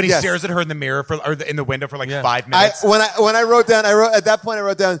clients. Oh, when he stares at her in the mirror or in the window for like 5 minutes. When I wrote down, at that point I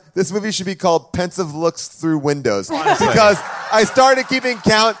wrote down this movie should be called Pensive Looks Through Windows. Honestly. Because I started keeping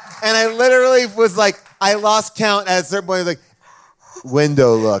count and I literally was like, I lost count at a certain point. I was like,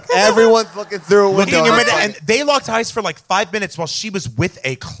 window look. Everyone's looking through a window. And they locked eyes for like 5 minutes while she was with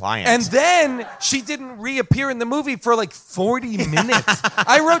a client. And then she didn't reappear in the movie for like 40 minutes.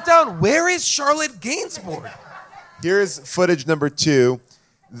 I wrote down, where is Charlotte Gainsbourg? Here's footage number 2.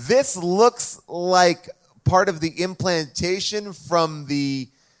 This looks like part of the implantation from the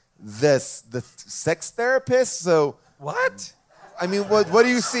sex therapist. So what? I mean, what do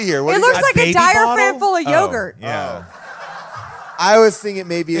you see here? What it looks like a diaphragm full of yogurt. Yeah. I was thinking it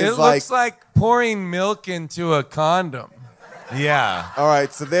maybe is like... It looks like pouring milk into a condom. Yeah. All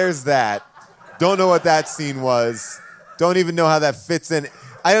right, so there's that. Don't know what that scene was. Don't even know how that fits in.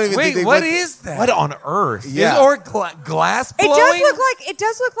 I don't even think they... What is that? What on earth? Yeah. Or glass blowing? It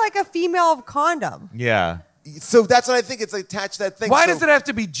does look like a female condom. Yeah. So that's what I think. It's attached to that thing. Why does it have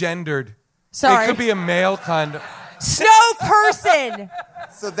to be gendered? Sorry. It could be a male condom. Snow person.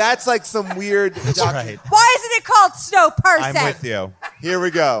 So that's like some weird... That's right. Why isn't it called Snow person? I'm with you. Here we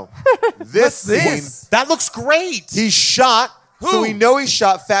go. This scene... That looks great. He's shot. Who? So we know he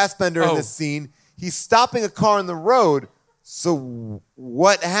shot Fassbender in this scene. He's stopping a car on the road. So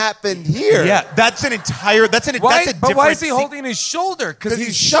what happened here? Yeah, that's a different why is he holding his shoulder? Because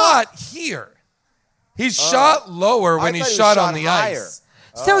he's shot here. He's shot lower when he's shot on the higher. ice.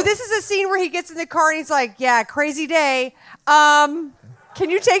 So this is a scene where he gets in the car and he's like, yeah, crazy day. Can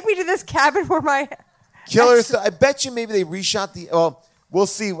you take me to this cabin where my... Killers. I bet you maybe they reshot the... Well, we'll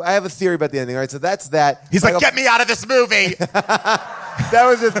see. I have a theory about the ending. All right, so that's that. He's like, get me out of this movie. That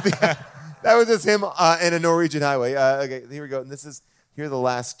was just him in a Norwegian highway. Okay, here we go. And here are the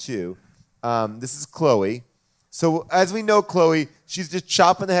last two. This is Chloe. So as we know, Chloe, she's just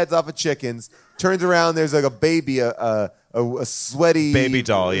chopping the heads off of chickens. Turns around, there's like a baby, a sweaty baby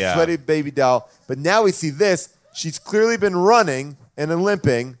doll, yeah, sweaty baby doll. But now we see this. She's clearly been running and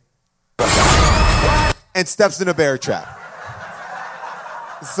limping, and steps in a bear trap.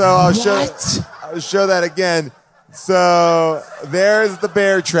 So I'll show that again. So there's the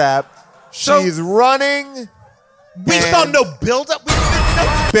bear trap. She's running. We saw no build-up.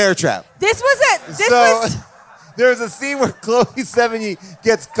 Bear trap. This was it. There's a scene where Chloe Sevigny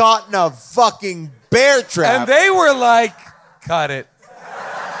gets caught in a fucking bear trap. And they were like, cut it.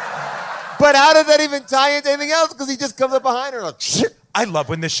 But how does that even tie into anything else? Because he just comes up behind her like, shit. I love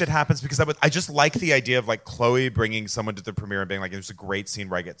when this shit happens because I just like the idea of like Chloe bringing someone to the premiere and being like, there's a great scene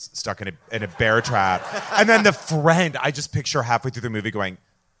where I get stuck in a bear trap. And then the friend, I just picture halfway through the movie going,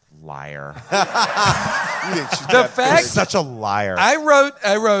 liar. The fact such a liar. I wrote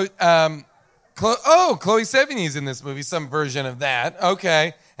Chloe Sevigny's in this movie, some version of that.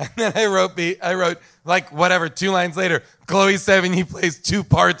 Okay. And then I wrote like whatever, 2 lines later, Chloe Sevigny plays 2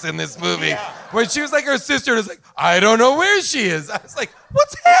 parts in this movie. Yeah. When she was like her sister, was like, I don't know where she is. I was like,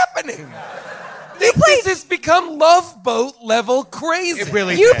 what's happening? This has become Love Boat level crazy. It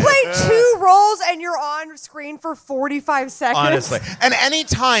really You did. played 2 roles and you're on screen for 45 seconds. Honestly. And any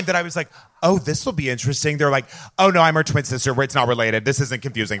time that I was like, oh, this will be interesting, they're like, oh, no, I'm her twin sister. It's not related. This isn't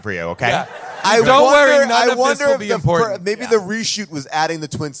confusing for you, okay? Yeah. Don't worry, none of this will be important. Maybe the reshoot was adding the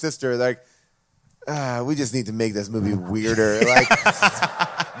twin sister. Like, we just need to make this movie weirder. Like,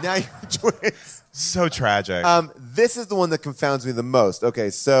 now you're twins. So tragic. This is the one that confounds me the most. Okay,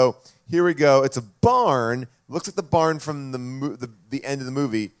 so here we go. It's a barn. Looks like the barn from the end of the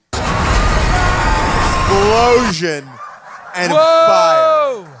movie. Explosion and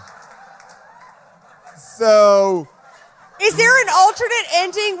fire. So, is there an alternate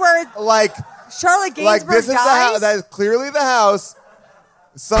ending where like Charlotte Gainsbourg like this is dies? the house? That is clearly the house.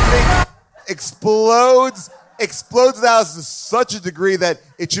 Something explodes the house to such a degree that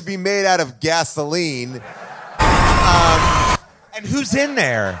it should be made out of gasoline. And who's in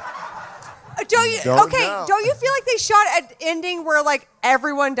there? Don't you feel like they shot an ending where like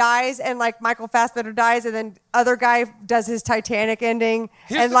everyone dies and like Michael Fassbender dies and then other guy does his Titanic ending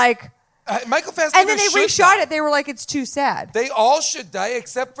Michael Fassbender And then they should reshot die. it. They were like, it's too sad. They all should die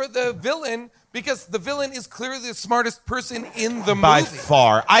except for the villain, because the villain is clearly the smartest person in the movie. By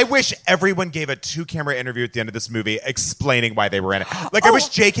far. I wish everyone gave a 2-camera interview at the end of this movie explaining why they were in it. Like, I wish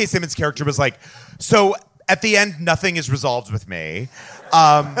J.K. Simmons' character was like, so at the end, nothing is resolved with me.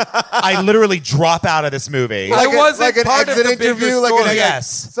 I literally drop out of this movie. Like an part of exit the bigger interview. story.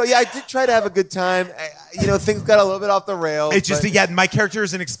 Yes. So yeah, I did try to have a good time. Things got a little bit off the rails. It's just, but my character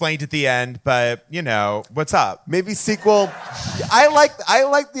isn't explained at the end, but, what's up? maybe sequel. I like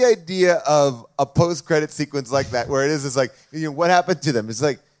the idea of a post-credit sequence like that, where it is like, what happened to them? It's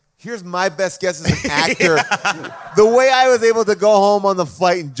like, here's my best guess as an actor. The way I was able to go home on the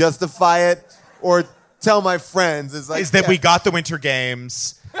flight and justify it, or tell my friends, is that we got the Winter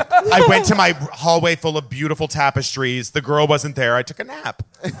Games. I went to my hallway full of beautiful tapestries. The girl wasn't there. I took a nap.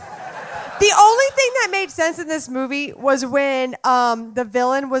 The only thing that made sense in this movie was when the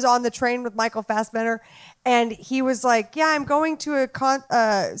villain was on the train with Michael Fassbender, and he was like, "Yeah, I'm going to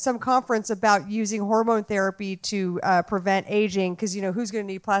some conference about using hormone therapy to prevent aging, because who's going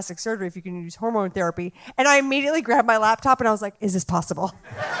to need plastic surgery if you can use hormone therapy?" And I immediately grabbed my laptop and I was like, "Is this possible?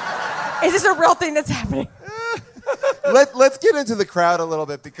 Is this a real thing that's happening?" Let's get into the crowd a little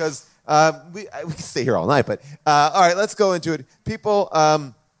bit, because we can stay here all night. But all right, let's go into it, people.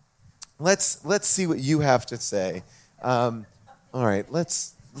 Let's see what you have to say. All right,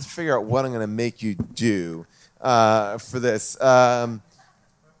 let's figure out what I'm going to make you do for this. All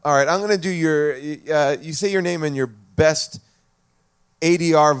right, I'm going to do your. You say your name and your best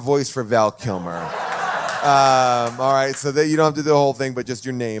ADR voice for Val Kilmer. All right, so that you don't have to do the whole thing, but just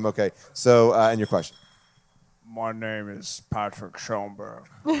your name. Okay. So and your question. My name is Patrick Schoenberg.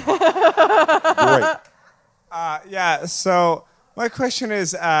 Great. So my question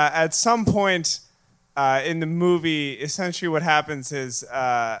is, at some point in the movie, essentially what happens is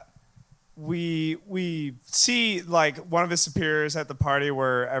we see like one of his superiors at the party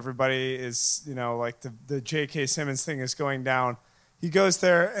where everybody is, like the J.K. Simmons thing is going down. He goes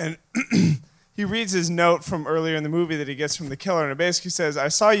there and he reads his note from earlier in the movie that he gets from the killer, and it basically says, "I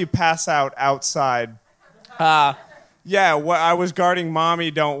saw you pass out outside. I was guarding mommy,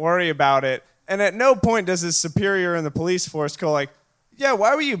 don't worry about it." And at no point does his superior in the police force go like, "Yeah,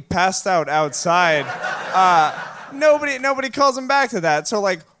 why were you passed out outside?" Nobody calls him back to that. So,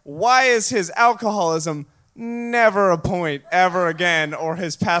 like, why is his alcoholism never a point ever again, or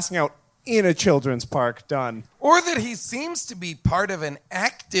his passing out in a children's park done? Or that he seems to be part of an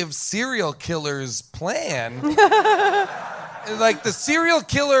active serial killer's plan. Like, the serial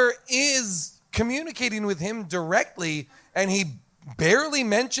killer is communicating with him directly, and he barely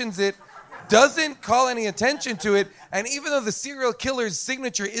mentions it, doesn't call any attention to it, and even though the serial killer's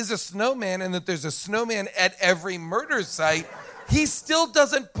signature is a snowman and that there's a snowman at every murder site, he still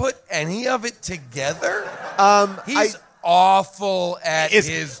doesn't put any of it together. He's awful at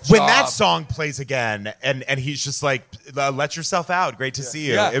his job. When that song plays again, and he's just like, "Let yourself out. Great to see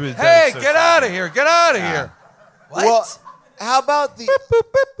you." Yeah. It was, hey, so get out of here. Get out of here. What? Well, how about the...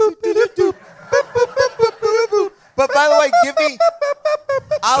 But by the way, give me...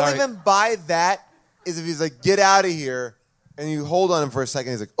 I'll even buy that is if he's like, "Get out of here," and you hold on him for a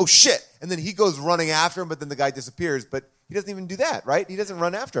second. He's like, "Oh, shit." And then he goes running after him, but then the guy disappears. But he doesn't even do that, right? He doesn't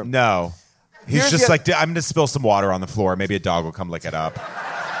run after him. No. He's Here's just the- like, "I'm going to spill some water on the floor. Maybe a dog will come lick it up."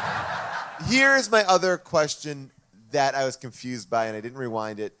 Here's my other question that I was confused by, and I didn't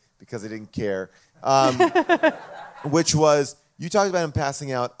rewind it because I didn't care, which was, you talked about him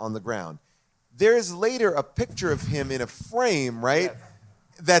passing out on the ground. There's later a picture of him in a frame, right? Yes.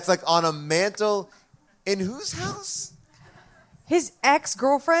 That's like on a mantle. In whose house? His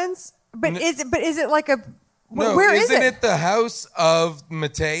ex-girlfriend's? But is it like a... No, where is isn't it the house of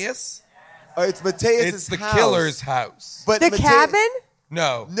Mateus? It's Mateus' It's the house. killer's house. But the cabin?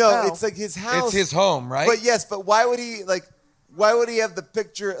 No. No, it's like his house. It's his home, right? But yes, but why would he have the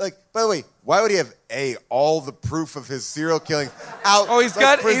picture, like, by the way, why would he have all the proof of his serial killing out? Oh, he's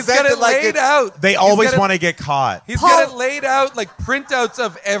got it laid out. They always want to get caught. He's got it laid out like printouts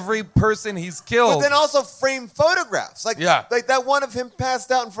of every person he's killed. But then also framed photographs. Like that one of him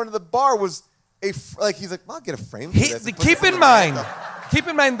passed out in front of the bar was he's like, well, I'll get a frame for this. Keep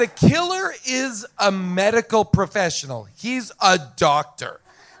in mind, the killer is a medical professional. He's a doctor.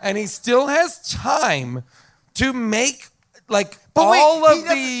 And he still has time to make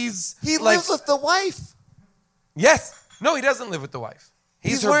these. He lives with the wife. Yes. No, he doesn't live with the wife.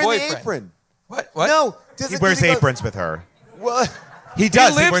 He's her wearing boyfriend. the apron. What? No. He wears aprons with her. Well, he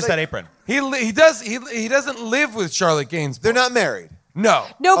does. He wears that apron. He doesn't live with Charlotte Gainsbourg. They're not married. No,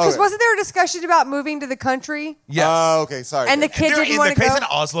 because Okay. wasn't there a discussion about moving to the country? Yes. Oh, okay, sorry. And the kid didn't want to go. Isn't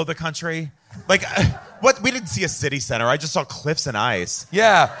Oslo the country? Like, what? We didn't see a city center. I just saw cliffs and ice.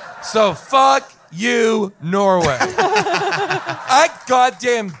 Yeah. So fuck you, Norway. I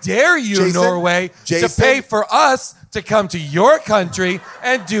goddamn dare you, Jason? Norway, to Jason? pay for us to come to your country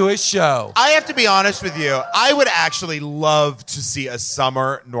and do a show. I have to be honest with you. I would actually love to see a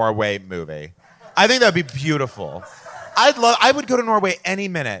summer Norway movie. I think that'd be beautiful. I would go to Norway any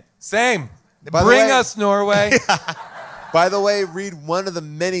minute. Same. By the Bring way- us, Norway. By the way, read one of the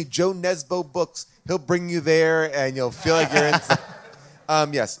many Joe Nesbo books. He'll bring you there, and you'll feel like you're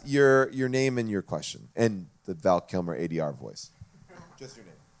in. Yes, your name and your question, and the Val Kilmer ADR voice. Just your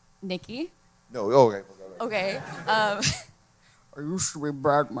name. Nikki. No, okay. Okay. I used to be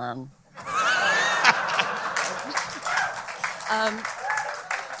Batman.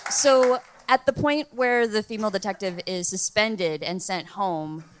 So at the point where the female detective is suspended and sent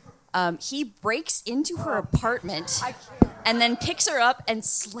home, he breaks into her apartment and then picks her up and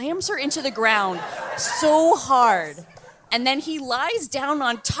slams her into the ground so hard. And then he lies down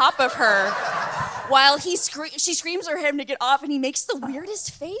on top of her while she screams for him to get off, and he makes the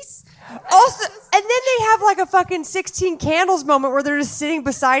weirdest face. Also, and then they have like a fucking 16 Candles moment where they're just sitting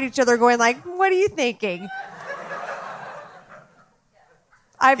beside each other going like, what are you thinking?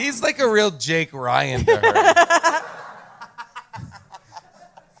 He's like a real Jake Ryan to her.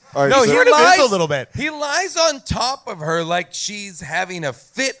 All right, No, so- he Sort of is lies a little bit. He lies on top of her like she's having a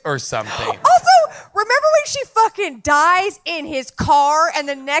fit or something. Also, remember when she fucking dies in his car and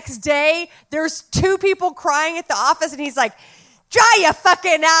the next day there's two people crying at the office and he's like, dry your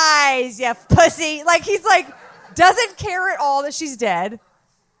fucking eyes, you pussy. Like, he's like, doesn't care at all that she's dead.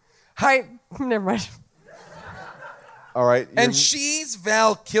 Right, never mind. All right. And she's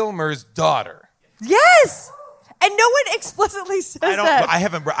Val Kilmer's daughter. Yes! And no one explicitly says that. I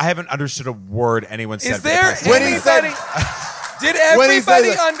haven't understood a word anyone said. Is there When he said- anybody? Did When he everybody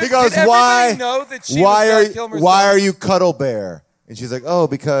says that, under? he goes, did everybody "Why? know that she Why was are Val Kilmer's Why daughter? are you Cuddle Bear?" And she's like, "Oh,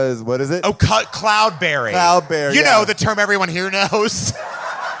 because what is it? Oh, Cloudberry. Cloudberry, You yeah. know the term everyone here knows.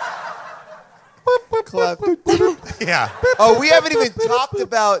 Cloud." Yeah. Oh, we haven't even talked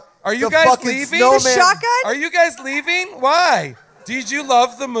about. Are you the guys fucking leaving? Snowman. The shotgun? Are you guys leaving? Why? Did you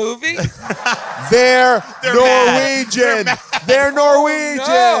love the movie? They're They're Norwegian. They're Norwegian.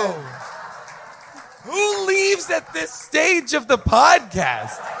 No. Who leaves at this stage of the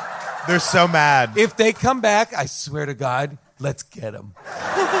podcast? They're so mad. If they come back, I swear to God, let's get them.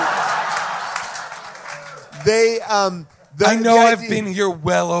 They I know I've been here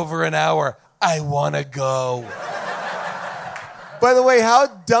well over an hour. I want to go. By the way, how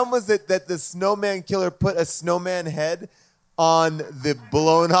dumb was it that the snowman killer put a snowman head on the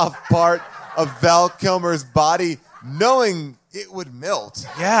blown off part of Val Kilmer's body, knowing it would melt?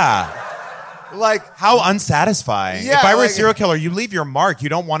 Yeah. Like, How unsatisfying. Yeah, if I were a like- serial killer, you leave your mark. You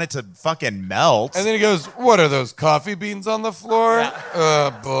don't want it to fucking melt. And then he goes, what are those coffee beans on the floor?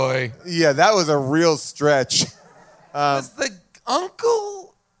 Oh, boy. yeah, that was a real stretch. Was the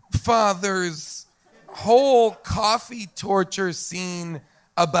uncle father's whole coffee torture scene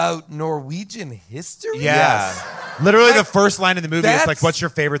about Norwegian history? Yeah. Literally the first line in the movie is like, That's- what's your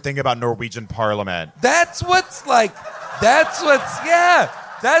favorite thing about Norwegian parliament? That's what's For a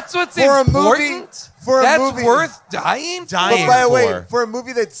movie- important. for a That's movie- worth dying for. Dying. But by the way, for. for a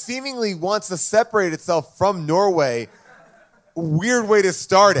movie that seemingly wants to separate itself from Norway, weird way to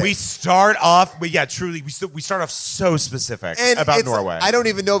start it. We start off, we start off so specific about it's- Norway. I don't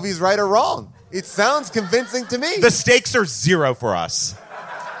even know if he's right or wrong. It sounds convincing to me. The stakes are 0 for us.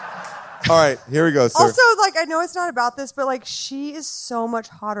 All right, here we go, sir. Also, like, I know it's not about this, but like, she is so much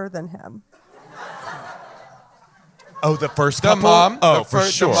hotter than him. Oh, the first The couple? mom. Oh, The for first-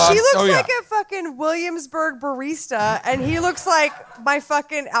 the sure. mom. She looks Oh, yeah. like a fucking Williamsburg barista, and he looks like my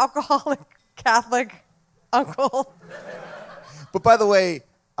fucking alcoholic Catholic uncle. But by the way,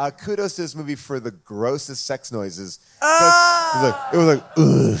 kudos to this movie for the grossest sex noises. It was like,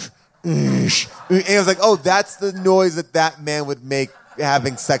 ugh, and it was like, oh, that's the noise that man would make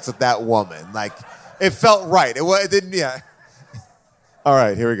having sex with that woman. Like, it felt right. It didn't, yeah. All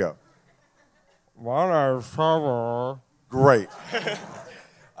right, here we go. Great.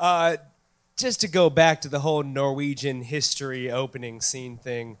 Just to go back to the whole Norwegian history opening scene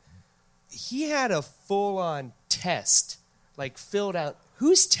thing, he had a full-on test, like filled out.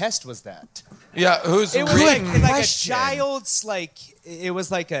 Whose test was that? Yeah, who's It was reading? like a child's, like, it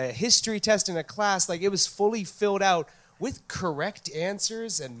was like a history test in a class. Like, it was fully filled out with correct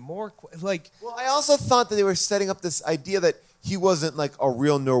answers and more, like. Well, I also thought that they were setting up this idea that he wasn't like a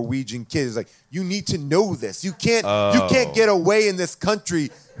real Norwegian kid. It's like, you need to know this. You can't get away in this country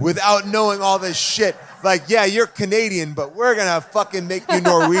without knowing all this shit. Like, yeah, you're Canadian, but we're gonna fucking make you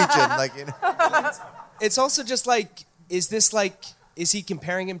Norwegian. Like, you know. It's also just like, is he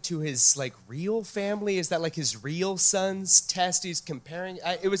comparing him to his like real family? Is that like his real son's test? He's comparing.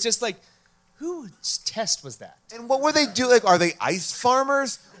 It was just like, whose test was that? And what were they doing? Like, are they ice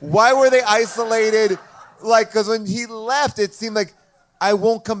farmers? Why were they isolated? Like, because when he left, it seemed like, I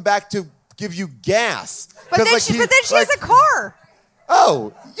won't come back to give you gas. But then, she has a car.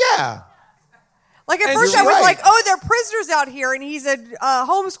 Oh, yeah. Like, at first I was like, oh, they're prisoners out here, and he's a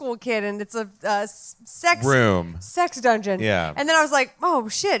homeschool kid, and it's a sex dungeon. Yeah. And then I was like, oh,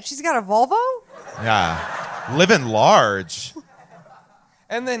 shit, she's got a Volvo? Yeah. Living large.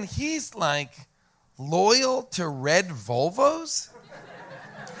 And then he's like loyal to red Volvos?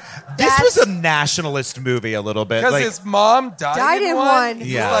 This was a nationalist movie a little bit. Because his mom died in one. Yeah.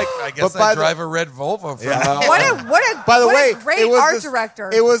 He's like, I guess I drive a red Volvo for now. What a great art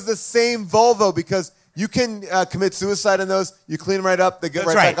director. It was the same Volvo because you can commit suicide in those. You clean them right up. They get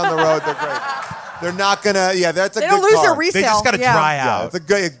back on the road. They're great. They're not going to, that's a good car. They don't lose their resale. They just got to dry out. It's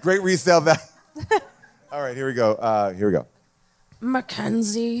a great resale value. All right, here we go.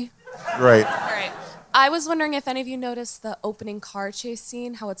 Mackenzie. Great. All right. I was wondering if any of you noticed the opening car chase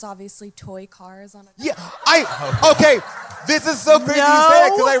scene, how it's obviously toy cars on it. Yeah, okay, this is so crazy you say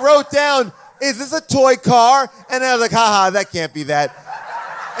that because I wrote down, is this a toy car? And I was like, haha, that can't be that.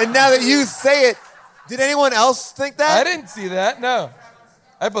 And now that you say it, did anyone else think that? I didn't see that, no.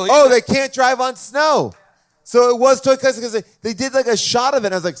 I believe they can't drive on snow. So it was toy cars because they did like a shot of it.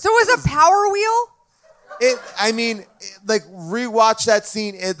 And I was like, so it was a Power Wheel? Rewatch that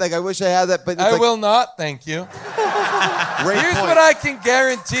scene. I wish I had that, but I will not. Thank you. Here's what I can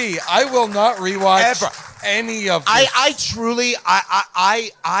guarantee: I will not rewatch any of this. I truly,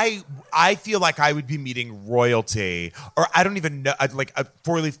 I feel like I would be meeting royalty, or I don't even know, like a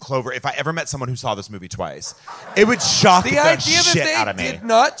 4-leaf clover. If I ever met someone who saw this movie twice, it would shock the idea shit out that of me. they did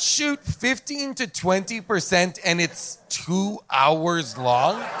not shoot 15 to 20%, and it's 2 hours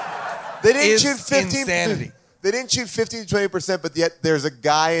long. They didn't shoot 15. Insanity. They didn't shoot 15 to 20%, but yet there's a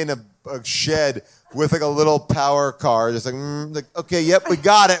guy in a shed with like a little power car, just like okay, yep, we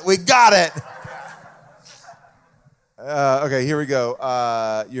got it. Okay, here we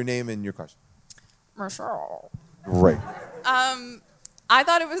go. Your name and your question. Michelle. Great. I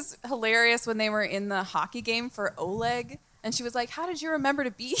thought it was hilarious when they were in the hockey game for Oleg, and she was like, "How did you remember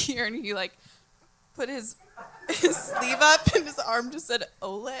to be here?" And he like put his sleeve up, and his arm just said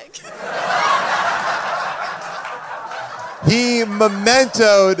Oleg. He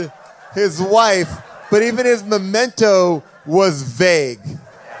mementoed his wife, but even his memento was vague.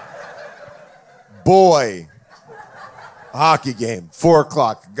 Boy. Hockey game,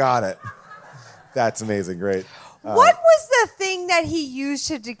 4:00. Got it. That's amazing. Great. What was the thing that he used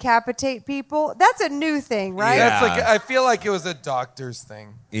to decapitate people? That's a new thing, right? Yeah. That's like, I feel like it was a doctor's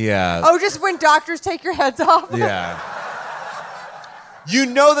thing. Yeah. Oh, just when doctors take your heads off? Yeah. You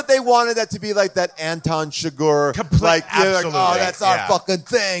know that they wanted that to be like that Anton Chigurh. Absolutely. Oh, that's our fucking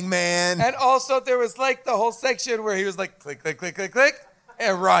thing, man. And also there was like the whole section where he was like, click, click, click, click, click.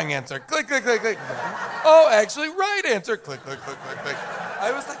 And wrong answer. Click, click, click, click. Oh, actually, right answer. Click, click, click, click, click.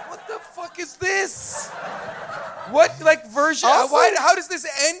 I was like, what the fuck is this? What, like, version? Also, how does this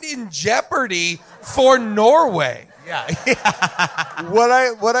end in jeopardy for Norway? Yeah. What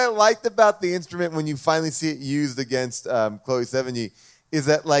I liked about the instrument when you finally see it used against Chloe Sevigny is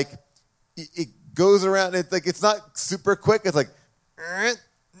that, like, it goes around. It's like, it's not super quick. It's like,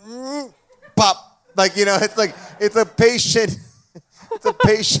 pop. Like, it's like, it's a patient... It's a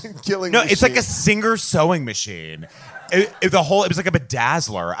patient killing machine. It's like a Singer sewing machine. It was like a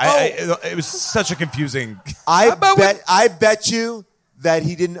bedazzler. It was such a confusing. I bet you that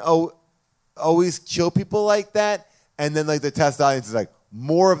he didn't always kill people like that, and then like the test audience is like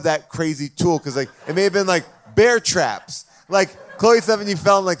more of that crazy tool because like it may have been like bear traps. Like Chloe Sevigny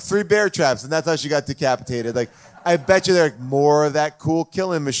fell in like 3 bear traps, and that's how she got decapitated. Like I bet you they're like more of that cool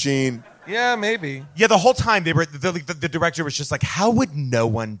killing machine. Yeah, maybe. Yeah, the whole time they were the director was just like, how would no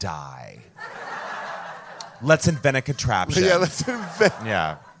one die? Let's invent a contraption. Yeah, let's invent.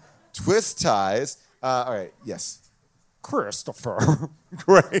 Yeah. Twist ties. All right. Yes. Christopher.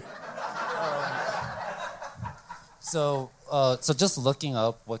 Great. So just looking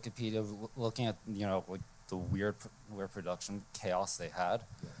up Wikipedia, looking at like the weird production chaos they had.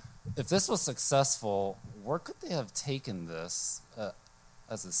 If this was successful, where could they have taken this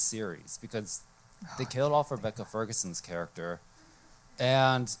as a series? Because they killed off Rebecca Ferguson's character,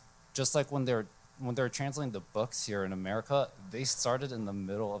 and just like when they're when they're translating the books here in America, they started in the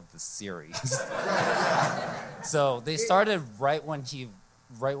middle of the series. So they started right when he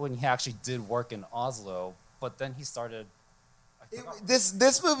actually did work in Oslo, but then he started.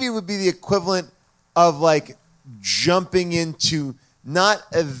 This movie would be the equivalent of like jumping into not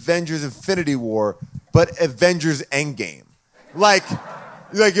Avengers Infinity War, but Avengers Endgame. Like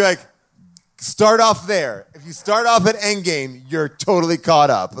you're like, start off there. If you start off at Endgame, you're totally caught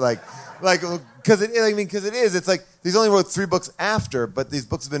up. Because it is. It's like these only wrote 3 books after, but these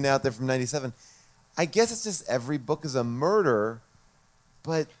books have been out there from '97. I guess it's just every book is a murder,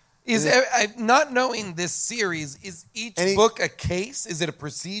 but not knowing this series, is each book a case? Is it a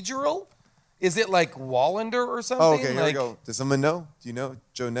procedural? Is it like Wallander or something? Oh, okay, here we go. Does someone know? Do you know?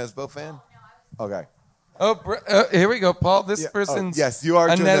 Joe Nesbo fan? Okay. Oh, here we go, Paul. This person's yes, you are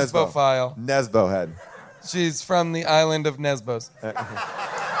a Joe Nesbo file. Nesbo head. She's from the island of Nesbos.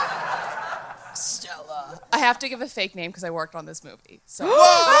 Stella. I have to give a fake name because I worked on this movie. So.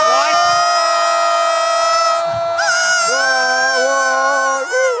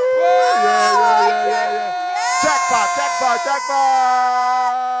 Jackpot!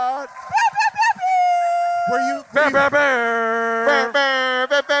 Were you?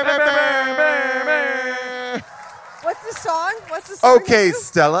 What's the song? Okay,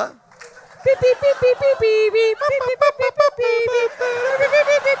 Stella. Beep, beep, beep, beep, beep, beep, beep, beep, beep, beep,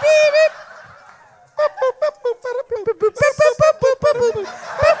 beep, beep, beep.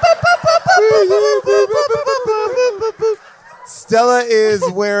 Stella is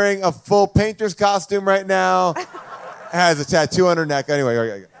wearing a full painter's costume right now. Has a tattoo on her neck.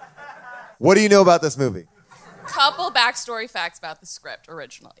 Anyway, what do you know about this movie? Couple backstory facts about the script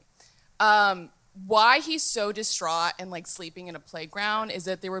originally. Why he's so distraught and like sleeping in a playground is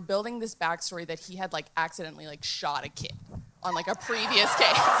that they were building this backstory that he had like accidentally like shot a kid on like a previous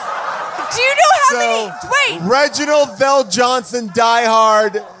case. Do you know how many? Wait. Reginald Vell Johnson, Die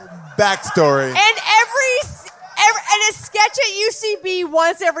Hard backstory. And and a sketch at UCB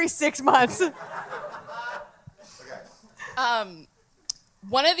once every 6 months.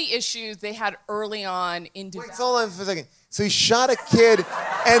 One of the issues they had early on in development. Wait, hold on for a second. So he shot a kid,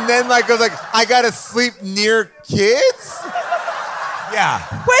 and then goes like, I gotta sleep near kids. Yeah.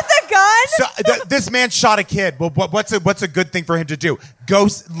 With a gun? So this man shot a kid. Well, what's a good thing for him to do? Go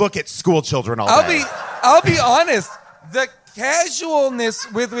look at school children all day. I'll be honest. The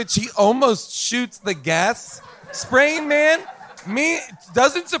casualness with which he almost shoots the gas spraying man.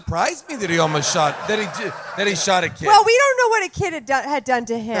 Doesn't surprise me that he almost shot that he shot a kid. Well, we don't know what a kid had done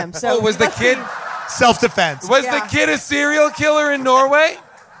to him. So was the kid self-defense? Was the kid a serial killer in Norway?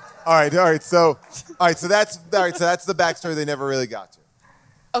 All right. So that's the backstory they never really got to.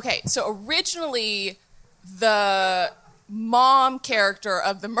 Okay, so originally the mom character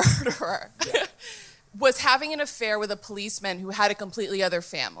of the murderer was having an affair with a policeman who had a completely other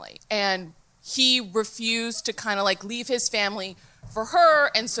family, and he refused to kind of like leave his family for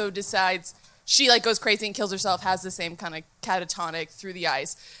her, and so decides she like goes crazy and kills herself, has the same kind of catatonic through the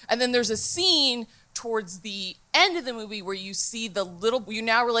eyes. And then there's a scene towards the end of the movie where you see you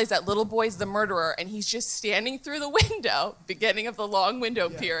now realize that little boy's the murderer, and he's just standing through the window, beginning of the long window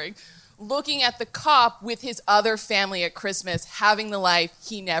peering, looking at the cop with his other family at Christmas, having the life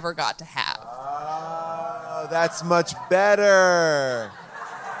he never got to have. Oh, that's much better.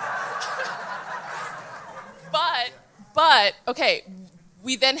 But, okay,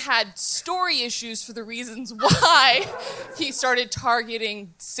 we then had story issues for the reasons why he started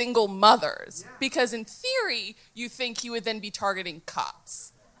targeting single mothers. Because in theory, you think he would then be targeting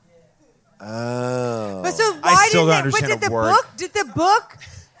cops. Oh. But so I why still don't understand a word. Did the book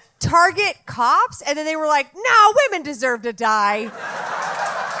target cops? And then they were like, no, women deserve to die.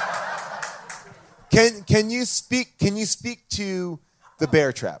 Can you speak to the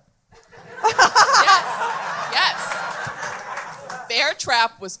bear trap? Yes. Bear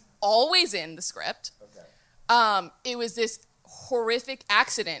trap was always in the script. Okay. It was this horrific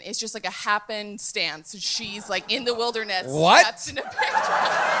accident. It's just like a happenstance. She's like in the wilderness. What? Steps in a bear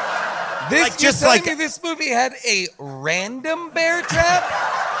trap. This movie had a random bear trap?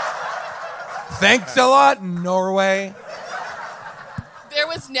 Thanks a lot, Norway. There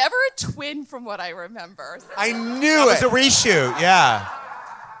was never a twin from what I remember. I knew it. It was a reshoot, yeah.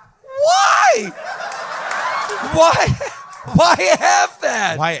 Why? Why have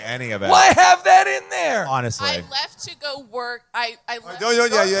that? Why any of it? Why have that in there? Honestly. I left to go work. I left.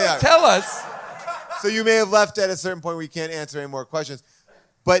 Yeah. Tell us. So you may have left at a certain point where you can't answer any more questions.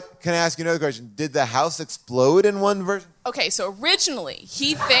 But can I ask you another question? Did the house explode in one version? Okay, so originally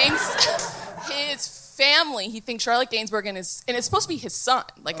he thinks his family, he thinks Charlotte Gainsbourg and it's supposed to be his son,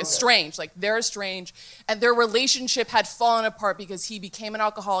 like estranged, like they're estranged, and their relationship had fallen apart because he became an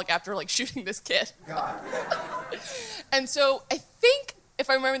alcoholic after like shooting this kid. And so I think, if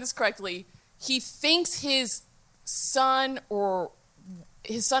I remember this correctly, he thinks his son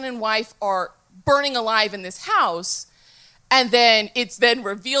and wife are burning alive in this house, and then it's then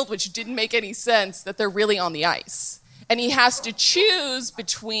revealed, which didn't make any sense, that they're really on the ice. And he has to choose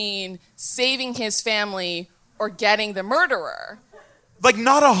between saving his family or getting the murderer. Like,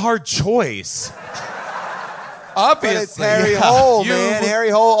 not a hard choice. But it's Harry Hole, man. Harry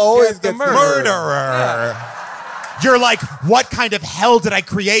Hole always gets murderer. Yeah. You're like, what kind of hell did I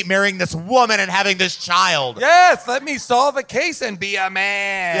create marrying this woman and having this child? Yes, let me solve a case and be a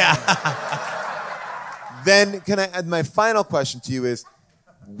man. Yeah. Then, my final question to you is,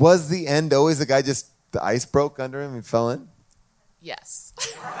 was the end always the guy just, the ice broke under him and fell in? Yes. It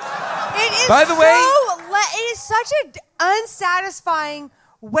is By the way, it is such an unsatisfying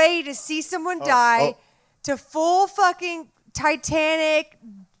way to see someone die to full fucking Titanic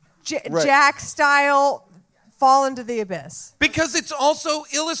Jack style fall into the abyss. Because it's also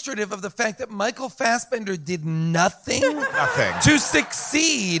illustrative of the fact that Michael Fassbender did nothing to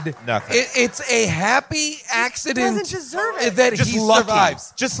succeed. Nothing. It's a happy accident doesn't deserve it. that Just he lucky.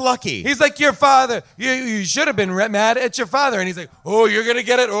 survives. Just lucky. He's like, your father, you should have been mad at your father. And he's like, oh, you're going to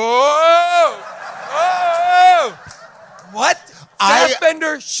get it. Oh. What?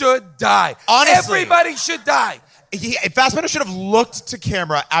 Fassbender should die. Honestly. Everybody should die. Fassbender should have looked to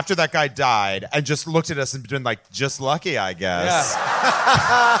camera after that guy died and just looked at us and been like, just lucky, I guess.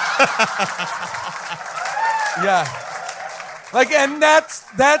 Yeah. Like, and that's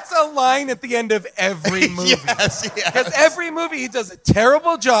a line at the end of every movie. Yes. Because every movie he does a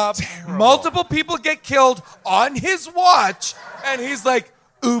terrible job. Multiple people get killed on his watch, and he's like,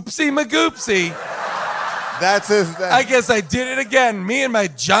 oopsie magoopsie. That's his. I guess I did it again. Me and my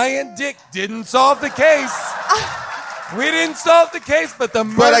giant dick didn't solve the case. We didn't solve the case, but the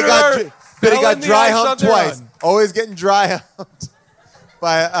murderer But he got dry ice on humped their twice. own. Always getting dry humped.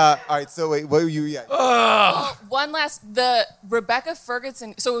 All right, so wait, what were you? Yeah. One last, the Rebecca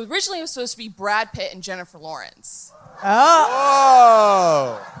Ferguson. So originally it was supposed to be Brad Pitt and Jennifer Lawrence.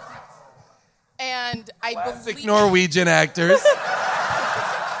 Oh. And I Classic believe Norwegian actors.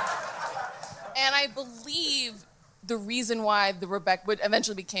 And I believe the reason why what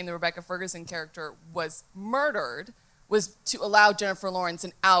eventually became the Rebecca Ferguson character was murdered was to allow Jennifer Lawrence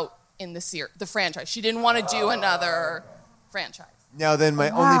an out in the franchise. She didn't want to do another franchise. Now then, my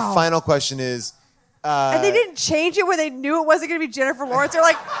only final question is... and they didn't change it when they knew it wasn't going to be Jennifer Lawrence. They're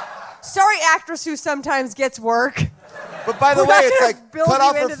like, sorry, actress who sometimes gets work. But by the We're way, not it's gonna like, build cut you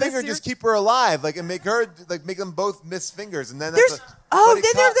off her into this finger and series. just keep her alive. Like, and make them both miss fingers. And then Then that's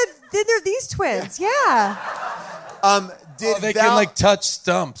they're these twins. Yeah. They can like touch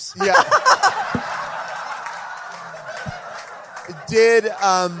stumps. Yeah. Did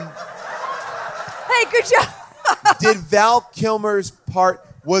Hey, good job. did Val Kilmer's part,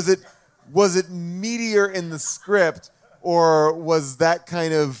 was it meatier in the script, or was that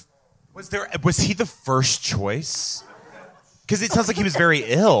kind of... Was he the first choice? Because it sounds like he was very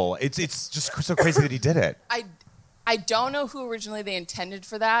ill. It's just so crazy that he did it. I don't know who originally they intended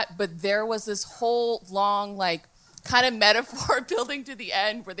for that, but there was this whole long, like, kind of metaphor building to the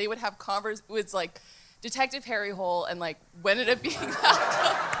end where they would have with like Detective Harry Hole and like when it being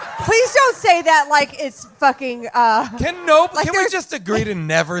Please don't say that like it's fucking. Can we just agree to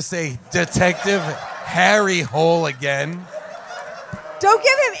never say Detective Harry Hole again? Don't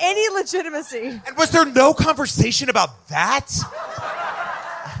give him any legitimacy. And was there no conversation about that?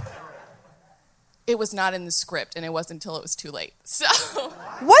 It was not in the script, and it wasn't until it was too late. So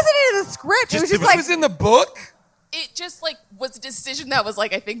wasn't it in the script? It was just like it was in the book. It just like was a decision that was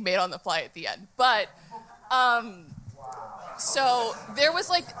like I think made on the fly at the end. But so there was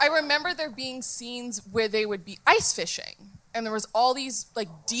like I remember there being scenes where they would be ice fishing, and there was all these like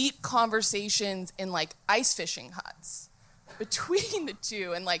deep conversations in like ice fishing huts between the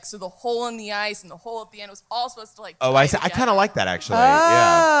two, and like so the hole in the ice and the hole at the end was all supposed to like. Oh, I kind of like that actually. Oh,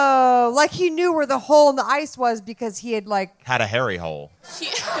 Yeah, like he knew where the hole in the ice was because he had like. had a Harry hole.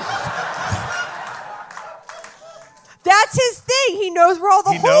 That's his thing. He knows where all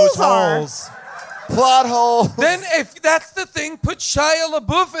the holes are. Plot holes. Then if that's the thing, put Shia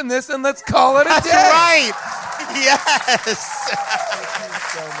LaBeouf in this and let's call it a That's day. right. Yes. Thank you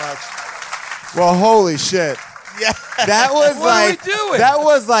so much. Well, holy shit. Yeah. That was What are we like doing? that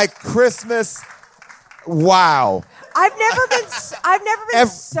was like Christmas. Wow. I've never been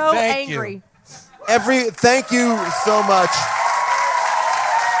so Thank you. angry. Thank you so much.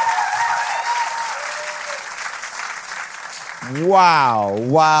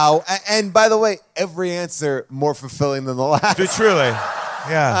 Wow. And by the way, every answer more fulfilling than the last. Truly.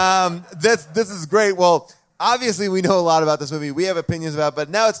 Yeah. This is great. Well, obviously we know a lot about this movie. We have opinions about it, but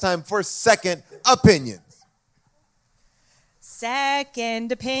now it's time for second opinions.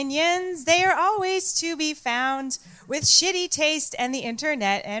 Second opinions, they are always to be found with shitty taste and the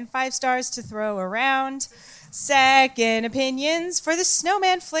internet and 5 stars to throw around. Second opinions for the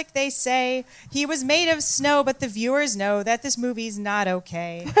Snowman flick, they say. He was made of snow, but the viewers know that this movie's not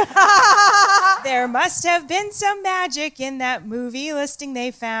okay. There must have been some magic in that movie listing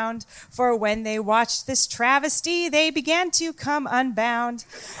they found, for when they watched this travesty, they began to come unbound.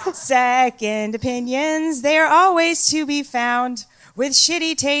 Second opinions, they are always to be found with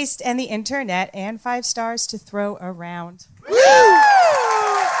shitty taste and the internet and 5 stars to throw around.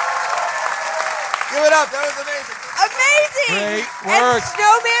 Give it up. That was amazing. Amazing. Great work. And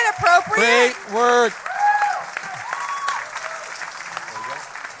Snowman appropriate. Great work.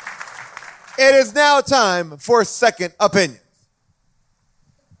 It is now time for second opinions.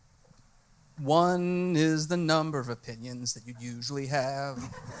 1 is the number of opinions that you usually have.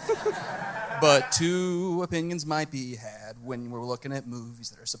 But 2 opinions might be had when we're looking at movies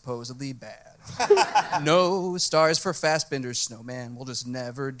that are supposedly bad. No stars for Fassbender's Snowman will just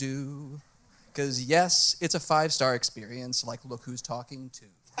never do. Because yes, it's a 5-star experience, like Look Who's Talking To.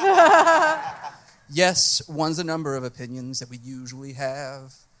 Yes, 1's the number of opinions that we usually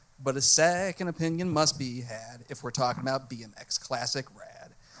have. But a second opinion must be had if we're talking about BMX Classic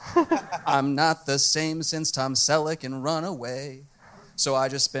Rad. I'm not the same since Tom Selleck and Runaway. So I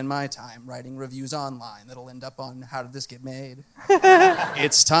just spend my time writing reviews online that'll end up on How Did This Get Made?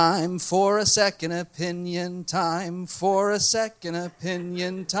 It's time for a second opinion, time for a second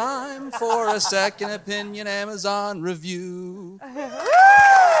opinion, time for a second opinion Amazon review.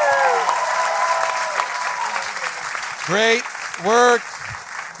 Great work.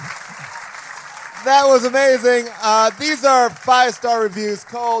 That was amazing. These are 5-star reviews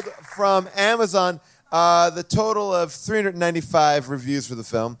called from Amazon. The total of 395 reviews for the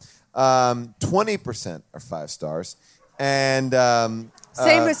film. 20% are 5 stars. And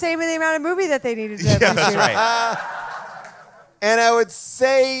Same with the amount of movie that they needed to Yeah, that's right. and I would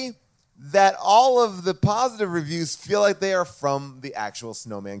say that all of the positive reviews feel like they are from the actual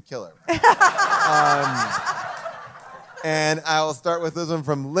Snowman Killer. And I will start with this one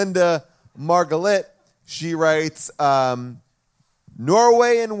from Linda Margalit. She writes,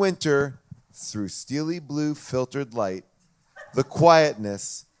 Norway in winter, through steely blue filtered light, the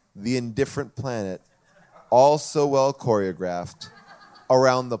quietness, the indifferent planet, all so well choreographed,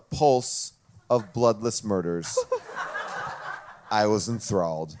 around the pulse of bloodless murders. I was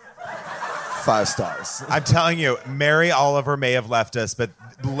enthralled. 5 stars. I'm telling you, Mary Oliver may have left us, but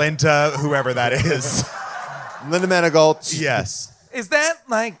Linda, whoever that is. Linda Manigault. Yes. Is that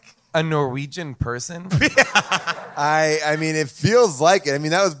like a Norwegian person? I mean, it feels like it. I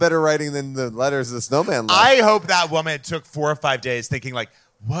mean, that was better writing than the letters of the Snowman left. I hope that woman took 4 or 5 days thinking, like,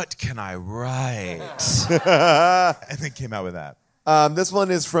 what can I write? And then came out with that. This one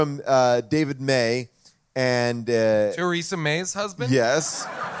is from David May. And Theresa May's husband? Yes.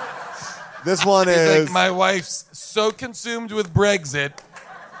 This one He's is... like, my wife's so consumed with Brexit,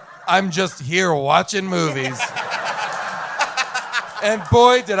 I'm just here watching movies. And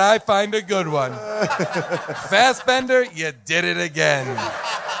boy, did I find a good one. Fassbender, you did it again.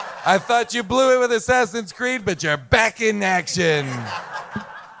 I thought you blew it with Assassin's Creed, but you're back in action.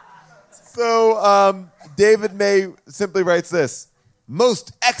 So David May simply writes this.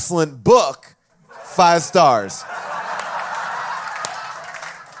 Most excellent book, 5 stars.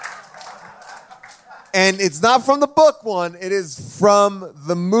 And it's not from the book one. It is from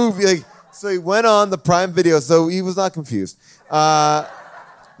the movie. Like, so he went on the Prime Video, so he was not confused.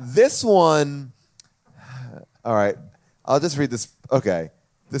 This one, all right, I'll just read this. Okay,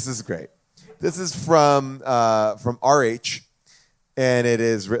 this is great. This is from RH, and it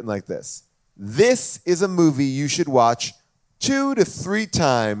is written like this. This is a movie you should watch 2 to 3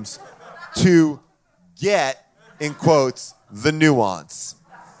 times to get, in quotes, the nuance.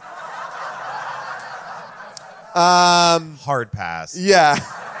 Hard pass. Yeah.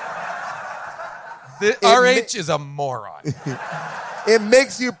 RH is a moron. It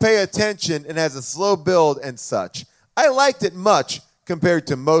makes you pay attention and has a slow build and such. I liked it much compared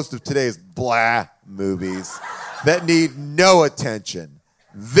to most of today's blah movies that need no attention.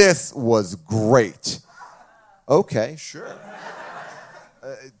 This was great. Okay, sure.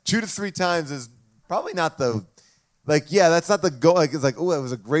 2 to 3 times is probably not the Like, yeah, that's not the goal. Like, it's like, oh, it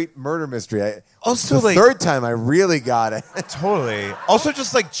was a great murder mystery. Also, the like- third time, I really got it. Totally. Also,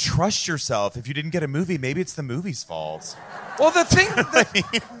 just like trust yourself. If you didn't get a movie, maybe it's the movie's fault. Well, the thing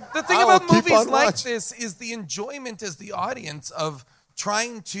I will about keep movies on like watching. this is the enjoyment as the audience of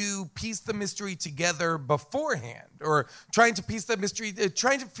trying to piece the mystery together beforehand, or trying to piece the mystery,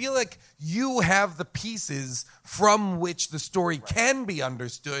 trying to feel like you have the pieces from which the story can be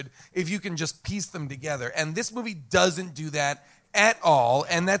understood if you can just piece them together. And this movie doesn't do that at all,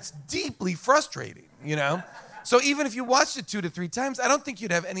 and that's deeply frustrating, you know? So even if you watched it 2 to 3 times, I don't think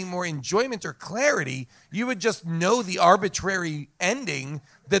you'd have any more enjoyment or clarity. You would just know the arbitrary ending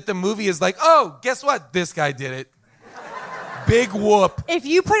that the movie is like, oh, guess what? This guy did it. Big whoop. If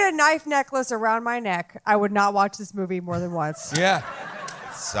you put a knife necklace around my neck, I would not watch this movie more than once. Yeah.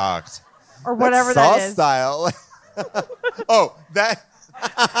 Sucked. Or whatever Saw that is. style. Oh, that.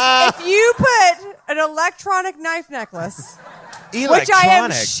 If you put an electronic knife necklace, which I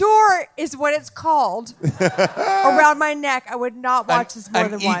am sure is what it's called, around my neck, I would not watch this more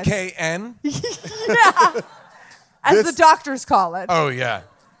an than once. EKN? Yeah. As the doctors call it. Oh, yeah.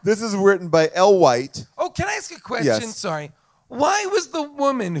 This is written by L. White. Oh, can I ask a question? Yes. Sorry. Why was the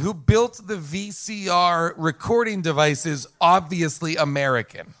woman who built the VCR recording devices obviously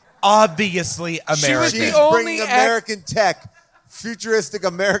American? Obviously American. She was She's the only bringing American tech, futuristic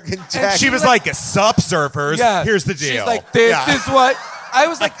American tech. She was like, sup, surfers. Yeah. Here's the deal. She's like, this Yeah. is what... I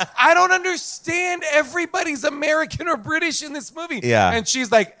was like, I don't understand. Everybody's American or British in this movie. Yeah. And she's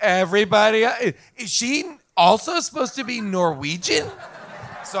like, everybody... Is she also supposed to be Norwegian?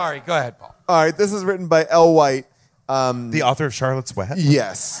 Sorry, go ahead, Paul. All right, this is written by L. White. The author of Charlotte's Web?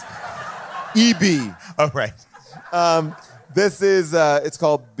 Yes. E.B. Oh, right. This is, it's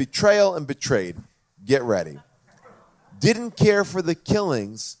called Betrayal and Betrayed. Get ready. Didn't care for the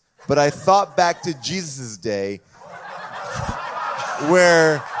killings, but I thought back to Jesus' day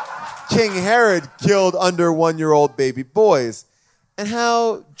where King Herod killed under 1-year-old baby boys, and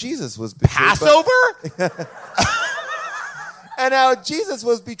how Jesus was betrayed. Passover? And how Jesus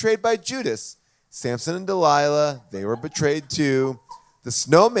was betrayed by Judas. Samson and Delilah, they were betrayed too. The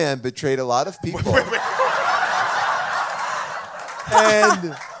Snowman betrayed a lot of people.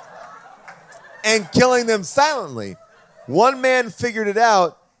 and killing them silently. One man figured it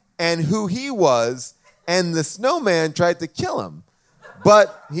out and who he was, and the Snowman tried to kill him.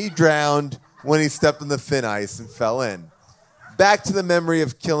 But he drowned when he stepped on the thin ice and fell in. Back to the memory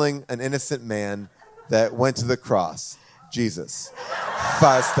of killing an innocent man that went to the cross. Jesus.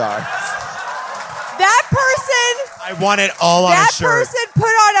 5 stars. That person... I want it all on a That shirt. person put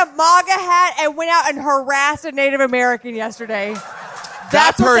on a MAGA hat and went out and harassed a Native American yesterday.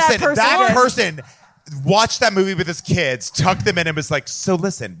 That did. person watched that movie with his kids, tucked them in, and was like, so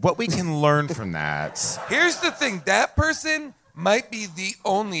listen, what we can learn from that. Here's the thing. That person might be the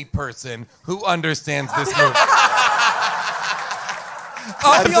only person who understands this movie.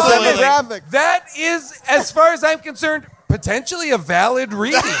 I'll be Absolutely. honest. That is, as far as I'm concerned, potentially a valid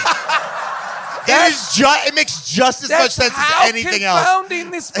reading. It makes just as much sense as anything else. How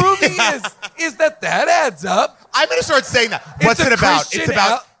confounding this movie is that adds up. I'm going to start saying that. What's It's it a about? Christian It's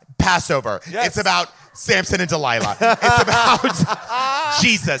about Passover. Yes. It's about Samson and Delilah. It's about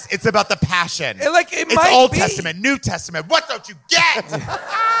Jesus. It's about the Passion. It's it's Old Testament, New Testament. What don't you get?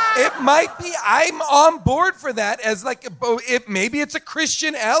 It might be. I'm on board for that as maybe it's a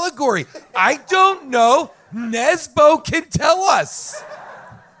Christian allegory. I don't know. Nesbo can tell us.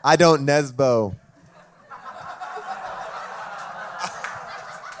 I don't Nesbo.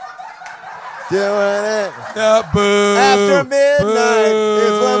 Doing it. Boo. After midnight Boo.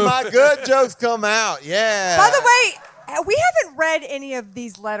 is when my good jokes come out. Yeah. By the way, we haven't read any of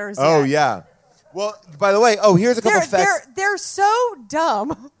these letters yet. Oh, yeah. Well, by the way, here's a couple facts. They're so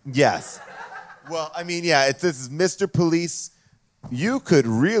dumb. Yes. Well, I mean, yeah, this is Mr. Police. You could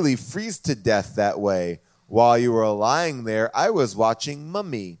really freeze to death that way. While you were lying there, I was watching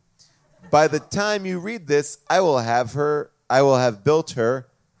Mummy. By the time you read this, I will have built her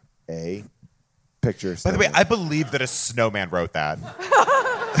a picture. By the way, I believe that a snowman wrote that.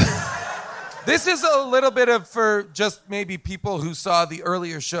 This is a little bit of for just maybe people who saw the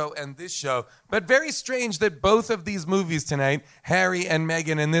earlier show and this show, but very strange that both of these movies tonight, Harry and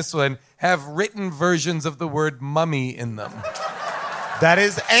Meghan and this one, have written versions of the word mummy in them. That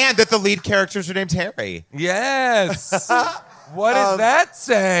is, and that the lead characters are named Harry. Yes. What does that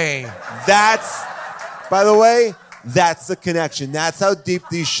say? By the way, that's the connection. That's how deep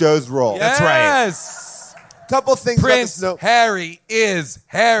these shows roll. Yes. That's right. Yes. Couple things Prince about the Harry is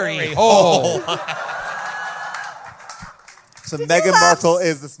Harry Hole. So Meghan Markle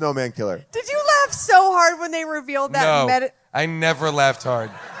is the snowman killer. Did you laugh laughed so hard when they revealed that No, I never laughed hard.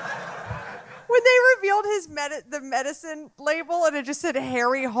 when they revealed the medicine label and it just said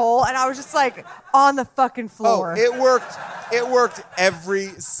Harry Hole, and I was just like on the fucking floor. Oh, it worked. It worked every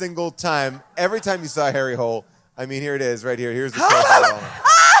single time. Every time you saw Harry Hole. I mean, here it is, right here. Here's the profile.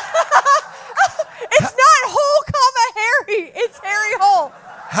 It's not Hole, Harry. It's Harry Hole.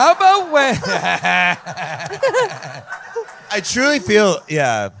 How about when? I truly feel,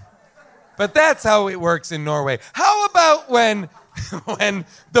 yeah. But that's how it works in Norway. How about when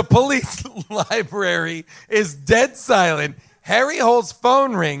the police library is dead silent, Harry Hole's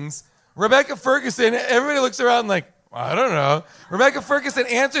phone rings, Rebecca Ferguson, everybody looks around like, I don't know. Rebecca Ferguson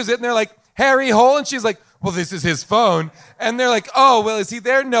answers it, and they're like, Harry Hole? And she's like, well, this is his phone. And they're like, oh, well, is he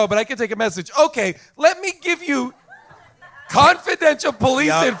there? No, but I can take a message. Okay, let me give you confidential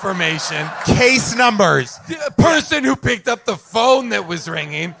police information. Case numbers. The person who picked up the phone that was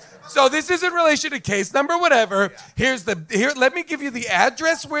ringing. So this is in relation to case number whatever. Here, let me give you the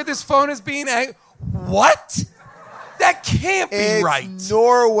address where this phone is being... What? That can't be right.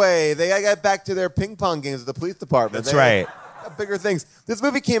 Norway. They gotta get back to their ping pong games at the police department. That's right. Bigger things. This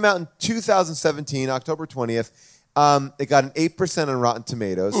movie came out in 2017, October 20th. It got an 8% on Rotten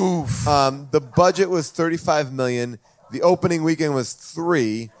Tomatoes. Oof. The budget was $35 million. The opening weekend was $3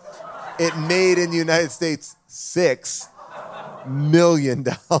 million. It made in the United States $6 million.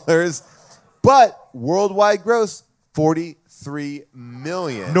 But worldwide gross, $43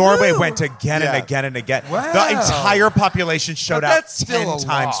 million. Norway went again and Yeah. again and again. Wow. The entire population showed But out that's still 10 a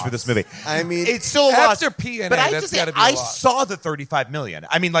times loss. for this movie. I mean, it's still a After loss. P&A, but I that's just gotta be a I loss. saw the 35 million.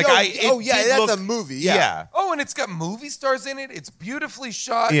 I mean, like Yo, it yeah, did that's look, a movie. Yeah. Oh, and it's got movie stars in it. It's beautifully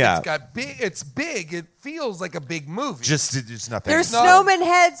shot. Yeah. It's got big. It's big. It feels like a big movie. Just nothing. There's No. snowman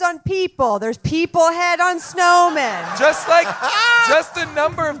heads on people. There's people head on snowmen. just the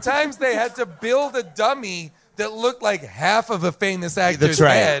number of times they had to build a dummy that looked like half of a famous actor's That's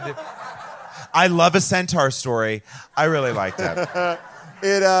right. head. I love a centaur story. I really liked it.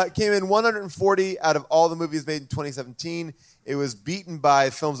 It came in 140 out of all the movies made in 2017. It was beaten by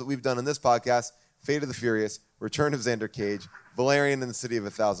films that we've done on this podcast: Fate of the Furious, Return of Xander Cage, Valerian and the City of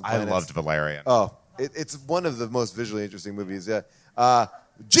 1,000 I Planets. loved Valerian. Oh, it's one of the most visually interesting movies. Yeah,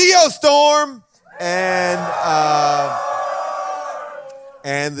 Geostorm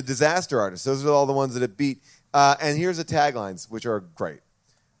and The Disaster Artist. Those are all the ones that it beat. And here's the taglines, which are great.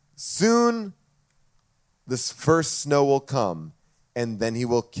 Soon, this first snow will come, and then he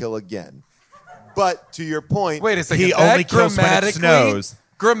will kill again. But to your point, Wait a second. He that only kills when it grammatically- snows.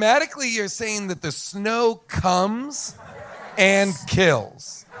 Grammatically, you're saying that the snow comes and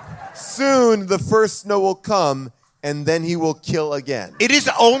kills. soon the first snow will come, and then he will kill again. It is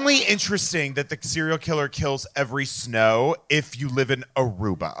only interesting that the serial killer kills every snow if you live in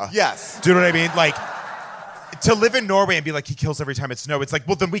Aruba. Yes. Do you know what I mean? Like, to live in Norway and be like, he kills every time it snows, it's like,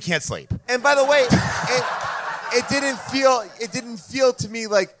 well, then we can't sleep. And by the way, it didn't feel to me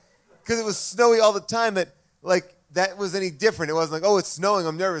like, because it was snowy all the time, that like that was any different. It wasn't like, oh, it's snowing,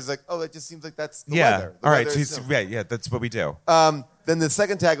 I'm nervous. Like, oh, it just seems like that's the weather. The All right. weather So is he's, snow. yeah, that's what we do. Then the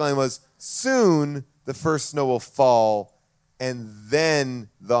second tagline was, soon the first snow will fall, and then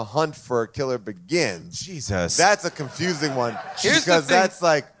the hunt for a killer begins. Jesus. That's a confusing one. Here's the because thing. that's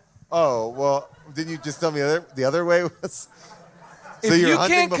like, oh, well, didn't you just tell me the other way was? If you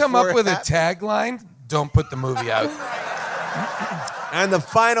hunting can't come before up it with a happens? tagline, don't put the movie out. And the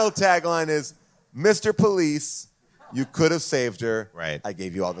final tagline is, Mr. Police, you could have saved her. Right. I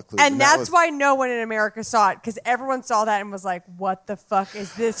gave you all the clues. And that that's was- why no one in America saw it, because everyone saw that and was like, what the fuck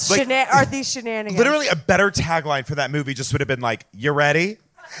is this? Like- Are these shenanigans? Literally, a better tagline for that movie just would have been like, "You ready?"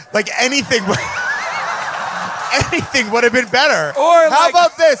 Like anything would have been better. Or How like,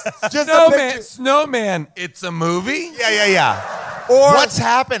 about this? Just a Snowman, picture. Snowman, it's a movie? Yeah. Or What's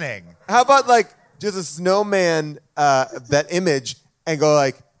happening? how about like just a snowman, that image, and go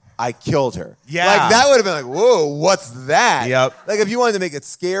like, I killed her. Yeah. Like that would have been like, whoa, what's that? Yep. Like if you wanted to make it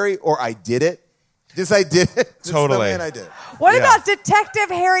scary, or I did it. Just I did it. Just Totally. Snowman, I did it. What Yeah. about Detective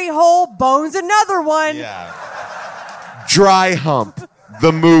Harry Hole bones another one? Yeah. Dry Hump,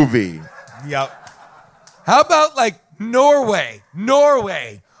 the movie. Yep. How about like Norway,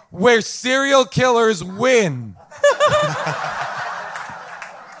 where serial killers win?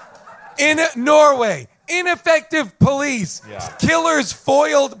 In Norway, ineffective police, Yeah. killers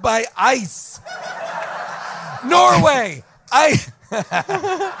foiled by ice. Norway,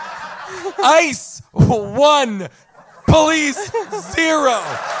 ice 1, police 0.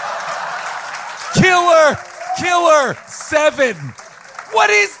 Killer 7. What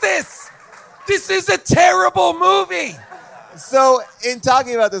is this? This is a terrible movie. So, in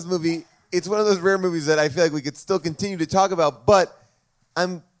talking about this movie, it's one of those rare movies that I feel like we could still continue to talk about, but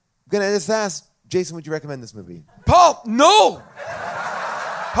I'm going to just ask, Jason, would you recommend this movie? Paul, no!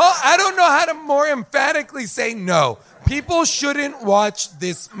 Paul, I don't know how to more emphatically say no. People shouldn't watch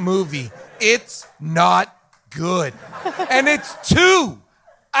this movie. It's not good. And it's 2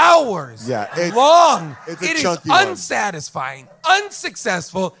 hours long. It's a it is chunky one. unsatisfying,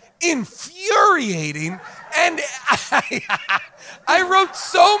 unsuccessful, infuriating, and I wrote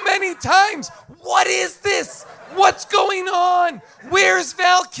so many times, what is this? What's going on? Where's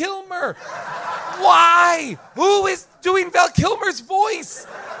Val Kilmer? Why? Who is doing Val Kilmer's voice?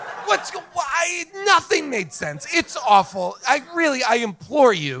 Why? Nothing made sense. It's awful. I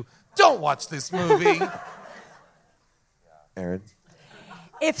implore you, don't watch this movie. Aaron?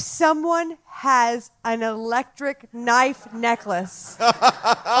 If someone has an electric knife necklace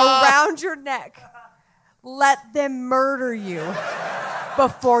around your neck, let them murder you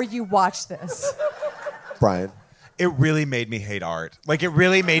before you watch this. Brian? It really made me hate art. Like, it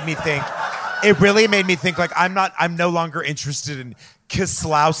really made me think. Like, I'm no longer interested in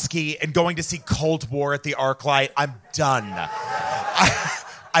Kieslowski and going to see Cold War at the ArcLight. I'm done.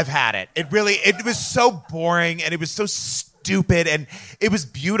 I've had it. It was so boring and it was so stupid and it was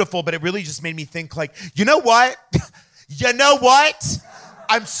beautiful, but it really just made me think, like, you know what?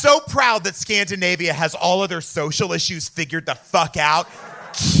 I'm so proud that Scandinavia has all of their social issues figured the fuck out.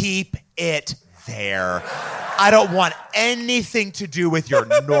 Keep it there. I don't want anything to do with your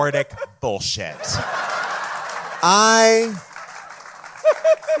Nordic bullshit. I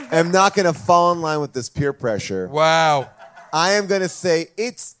am not going to fall in line with this peer pressure. Wow. I am going to say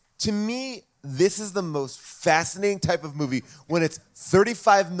to me, this is the most fascinating type of movie when it's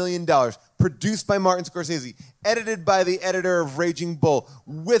 $35 million, produced by Martin Scorsese, edited by the editor of Raging Bull,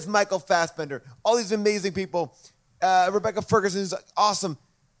 with Michael Fassbender, all these amazing people, Rebecca Ferguson is awesome,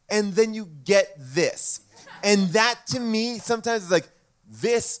 and then you get this. And that, to me, sometimes is like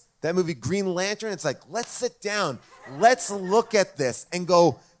that movie Green Lantern, it's like, let's sit down, let's look at this and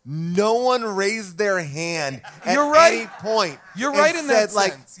go, no one raised their hand at any point. You're right in that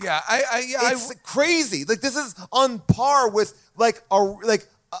like, sense. Yeah, it's crazy. Like, this is on par with like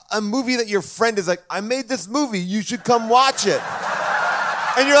a movie that your friend is like, I made this movie, you should come watch it.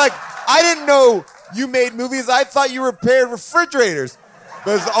 And you're like, I didn't know you made movies. I thought you repaired refrigerators.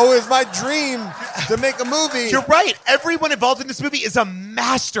 But it's always my dream to make a movie. You're right. Everyone involved in this movie is a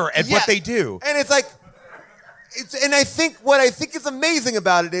master at what they do. And it's like, and I think what I think is amazing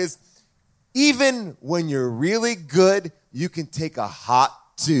about it is, even when you're really good, you can take a hot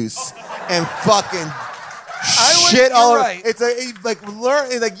deuce and fucking shit all over. Right.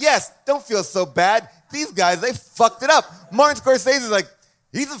 Yes, don't feel so bad. These guys, they fucked it up. Martin Scorsese is like,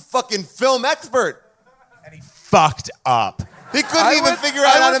 he's a fucking film expert. And he fucked up. He couldn't even figure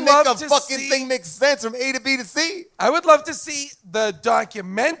out how to make a fucking thing make sense from A to B to C. I would love to see the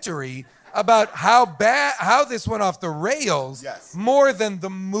documentary about how this went off the rails more than the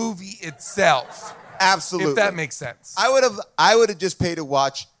movie itself. Absolutely. If that makes sense. I would have just paid to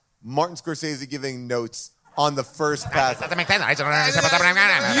watch Martin Scorsese giving notes on the first pass. You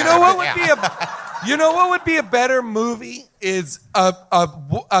know what would be a better movie is a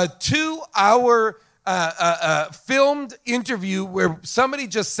 2-hour filmed interview where somebody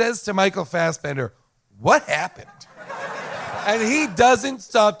just says to Michael Fassbender, "What happened?" And he doesn't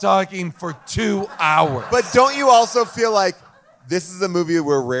stop talking for 2 hours. But don't you also feel like this is a movie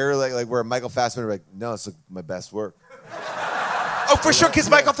where where Michael Fassbender like, no, it's like my best work. Oh, for sure, because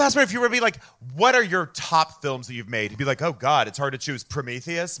Michael Fassbender, if you were to be like, what are your top films that you've made? He'd be like, oh, God, it's hard to choose.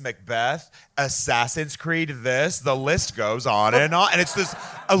 Prometheus, Macbeth, Assassin's Creed, this. The list goes on and on. And it's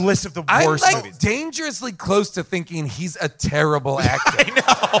a list of the worst I'm movies. Dangerously close to thinking he's a terrible actor. I know.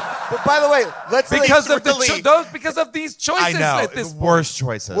 But by the way, because of these choices I know, at this the point. worst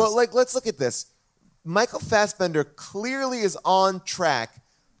choices. Well, let's look at this. Michael Fassbender clearly is on track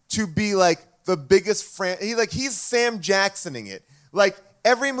to be like the biggest he's Sam Jacksoning it. Like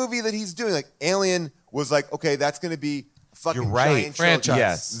every movie that he's doing, like Alien was like, okay, that's going to be a fucking giant franchise.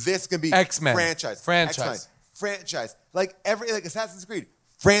 Yes. This can be X-Men franchise. franchise. Like Assassin's Creed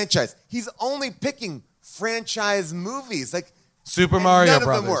franchise. He's only picking franchise movies. Like Super Mario none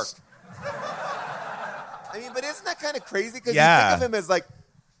Brothers. of them work. I mean, but isn't that kind of crazy? Because you think of him as like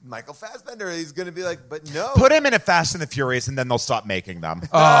Michael Fassbender. He's going to be like, but no. Put him in a Fast and the Furious, and then they'll stop making them.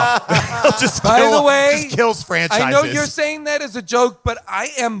 By the way, just kills franchises. I know you're saying that as a joke, but I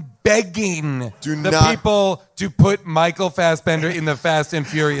am begging people to put Michael Fassbender in the Fast and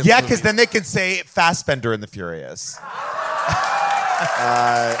Furious. Yeah, because then they can say Fassbender in the Furious.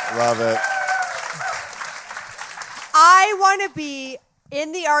 I love it. I want to be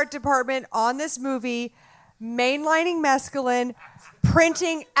in the art department on this movie, mainlining mescaline,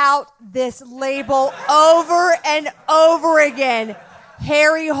 printing out this label over and over again.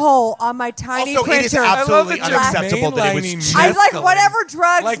 Hairy hole on my tiny Also, printer. it is absolutely unacceptable that it was I like whatever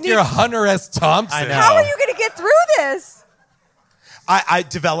drugs. Like you're Hunter S. Thompson. I know. How are you going to get through this?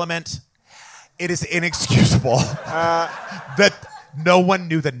 Development. It is inexcusable that no one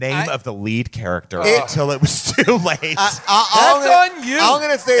knew the name of the lead character until it was too late. That's on you. All I'm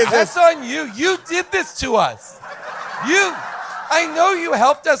going to say is That's on you. You did this to us. I know you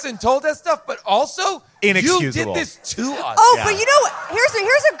helped us and told us stuff, but also you inexcusable. did this to us. Oh, but you know what?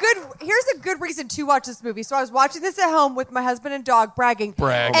 Here's a good reason to watch this movie. So I was watching this at home with my husband and dog, bragging.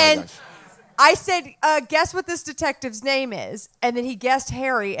 Brag. And I said, guess what this detective's name is? And then he guessed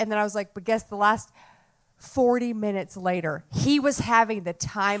Harry. And then I was like, but guess the last 40 minutes later, he was having the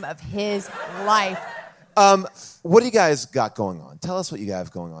time of his life. What do you guys got going on? Tell us what you have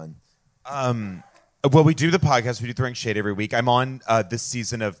going on. Well, we do the podcast. We do Throwing Shade every week. I'm on this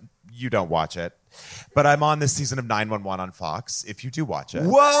season of, you don't watch it, but I'm on this season of 911 on Fox, if you do watch it.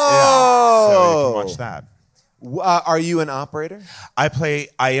 Whoa! Yeah, so you can watch that. Are you an operator? I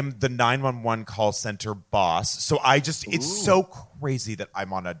am the 911 call center boss. So it's so crazy that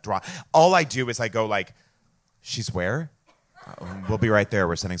I'm on a draw. All I do is I go like, she's where? We'll be right there.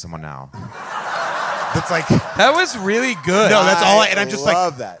 We're sending someone now. That's like, that was really good. No, that's all. And I'm just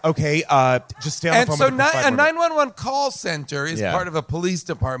love like, that. Okay, just stay on the phone. So with me for 5 a minutes. 911 call center is Yeah. part of a police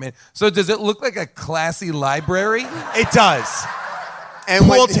department. So does it look like a classy library? It does. And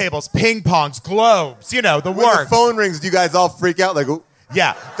Pool when- tables, ping pongs, globes, the When works. the phone rings, do you guys all freak out? Like, ooh.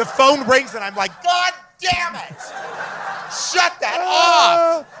 Yeah, the phone rings and I'm like, God damn it! Shut that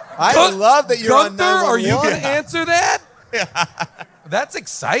off! I love that you're on Gunther, are you going to 911. answer that? That's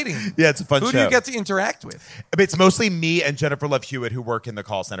exciting. Yeah, it's a fun Who show. do you get to interact with? It's mostly me and Jennifer Love Hewitt who work in the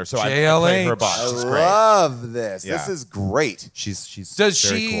call center. So I play JLH. her boss. She's I great. love this. Yeah. This is great. She's Does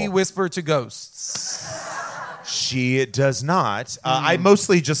very she cool. whisper to ghosts? She does not. I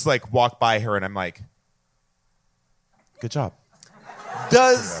mostly just like walk by her and I'm like, good job.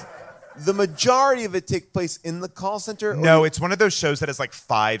 Does the majority of it take place in the call center? No, it's one of those shows that has like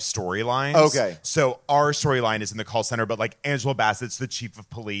 5 storylines. Okay. So our storyline is in the call center, but like Angela Bassett's the chief of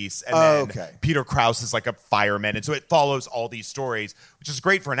police, and then Peter Krause is like a fireman, and so it follows all these stories, which is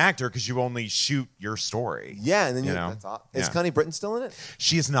great for an actor because you only shoot your story. Yeah, and then you know. that's all. Is Yeah. Connie Britton still in it?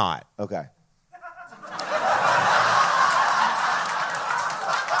 She is not. Okay.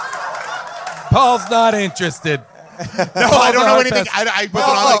 Paul's not interested. No, I don't know anything. I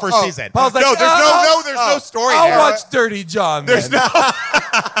wasn't on the first season. Paul's like, no, there's no story I'll there. watch Dirty John. There's then.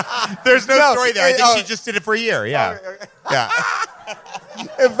 There's no No, story there. I think oh. she just did it for a year. Yeah. Yeah.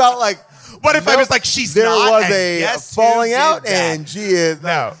 It felt like What if I was like, she's there not? was and a yes, falling you did out, that. and she is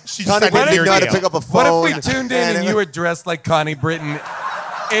No, she Connie just Britton didn't know how to deal. pick up a phone. What if we tuned in and you were dressed like Connie Britton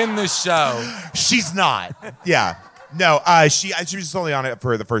in the show? She's not. Yeah. No, she was just only on it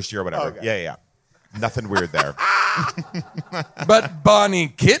for the first year or whatever. Okay. Yeah. Nothing weird there. But Bonnie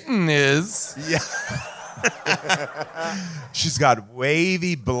Kitten is. Yeah. She's got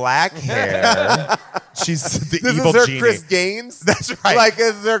wavy black hair. She's the This evil is her genie. Chris Gaines? That's right. Like,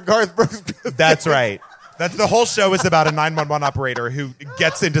 is there Garth Brooks? That's right. That's the whole show is about a 911 operator who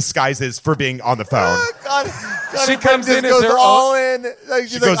gets in disguises for being on the phone. She comes in as goes her all in. Like,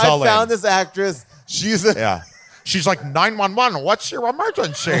 she's She like, goes all I found in. this actress. She's a Yeah. She's like, 911, what's your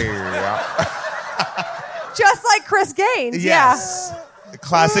emergency? Just like Chris Gaines. Yes.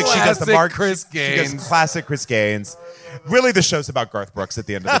 Classic. She does the Classic Mark Chris She does Gaines. classic Chris Gaines. Really, the show's about Garth Brooks at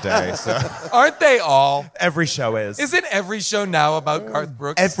the end of the day. So Aren't they all? every show is. Isn't every show now about Garth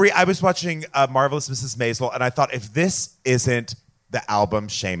Brooks? I was watching Marvelous Mrs. Maisel, and I thought, if this isn't the album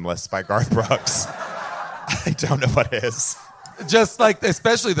Shameless by Garth Brooks, I don't know what is. Just like,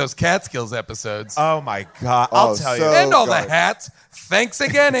 especially those Catskills episodes. Oh my God! I'll tell you. And all Garth. the hats. Thanks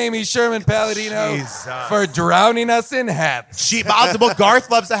again, Amy Sherman Palladino, Jesus. for drowning us in hats. She multiple. Garth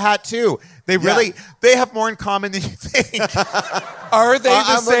loves a hat too. They really, they have more in common than you think. Are they the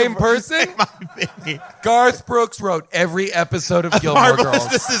I'm same looking person? Garth Brooks wrote every episode of Gilmore Marvelous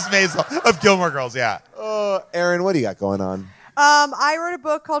Girls. Mrs. Maisel of Gilmore Girls. Yeah. Aaron, what do you got going on? I wrote a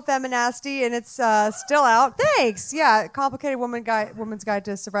book called Feminasty, and it's still out. Thanks. Yeah, Complicated Woman's Guide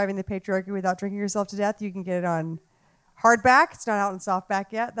to Surviving the Patriarchy Without Drinking Yourself to Death. You can get it on hardback. It's not out in softback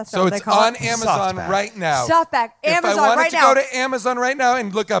yet. That's not So what they it's call on it. Amazon Softback. right now. Softback. If Amazon I wanted right to now. go to Amazon right now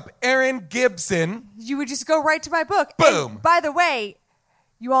and look up Aaron Gibson, You would just go right to my book. Boom. And by the way,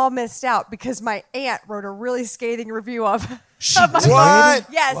 you all missed out because my aunt wrote a really scathing review of. She of my did? book.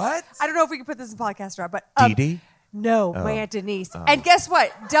 Yes. What? I don't know if we can put this in podcast or not, but Dee Dee? No, my Aunt Denise. And guess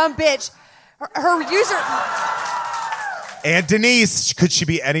what? Dumb bitch. Her user. Aunt Denise, could she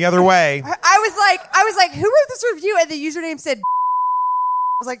be any other way? I was like, who wrote this review? And the username said. I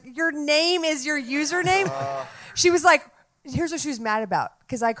was like, your name is your username? She was like, here's what she was mad about.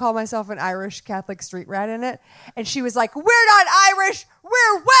 Because I call myself an Irish Catholic street rat in it. And she was like, we're not Irish,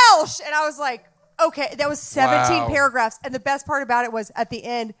 we're Welsh. And I was like, okay, that was 17 paragraphs. And the best part about it was at the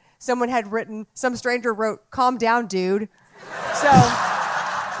end, some stranger wrote, calm down, dude. So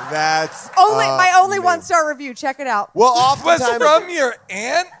that's my only 1-star review. Check it out. Well, oftentimes was from your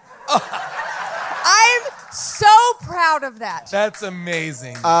aunt? I'm so proud of that. That's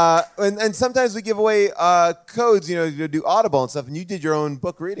amazing. And sometimes we give away codes, to do Audible and stuff. And you did your own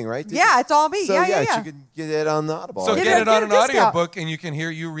book reading, right? Yeah, it's all me. So yeah. you can get it on the Audible. So get it on an audiobook, and you can hear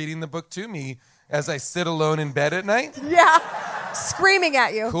you reading the book to me as I sit alone in bed at night. Yeah, screaming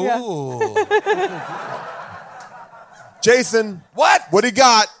at you. Cool. Yeah. Jason, what do you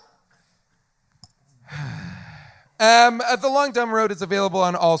got? The Long Dumb Road is available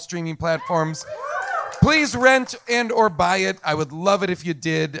on all streaming platforms. Please rent and or buy it. I would love it if you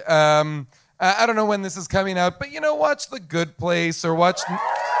did. I don't know when this is coming out, but watch The Good Place or watch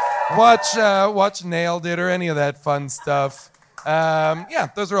Nailed It or any of that fun stuff.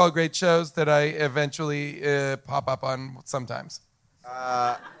 Those are all great shows that I eventually pop up on sometimes.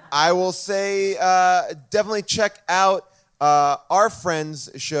 I will say definitely check out our friend's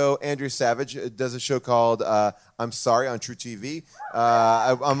show. Andrew Savage does a show called I'm Sorry on True TV.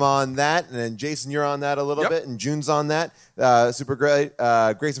 I'm on that, and then Jason, you're on that a little bit, and June's on that. Super great.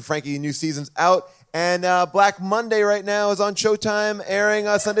 Grace and Frankie, new season's out. And Black Monday right now is on Showtime, airing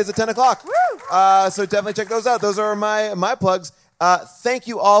Sundays at 10 o'clock. So definitely check those out. Those are my plugs. Thank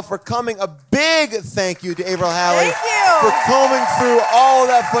you all for coming. A big thank you to Avril Halley for combing through all of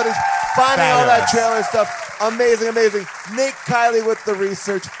that footage, finding all that trailer stuff. Amazing. Nate Kiley with the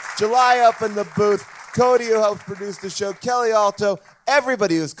research. July up in the booth. Cody, who helps produce the show. Kelly Alto.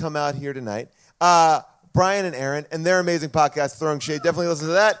 Everybody who's come out here tonight. Brian and Aaron and their amazing podcast, Throwing Shade. Definitely listen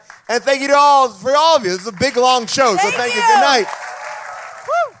to that. And thank you to all of you. This is a big, long show, so thank you. Good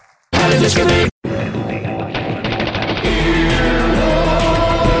night.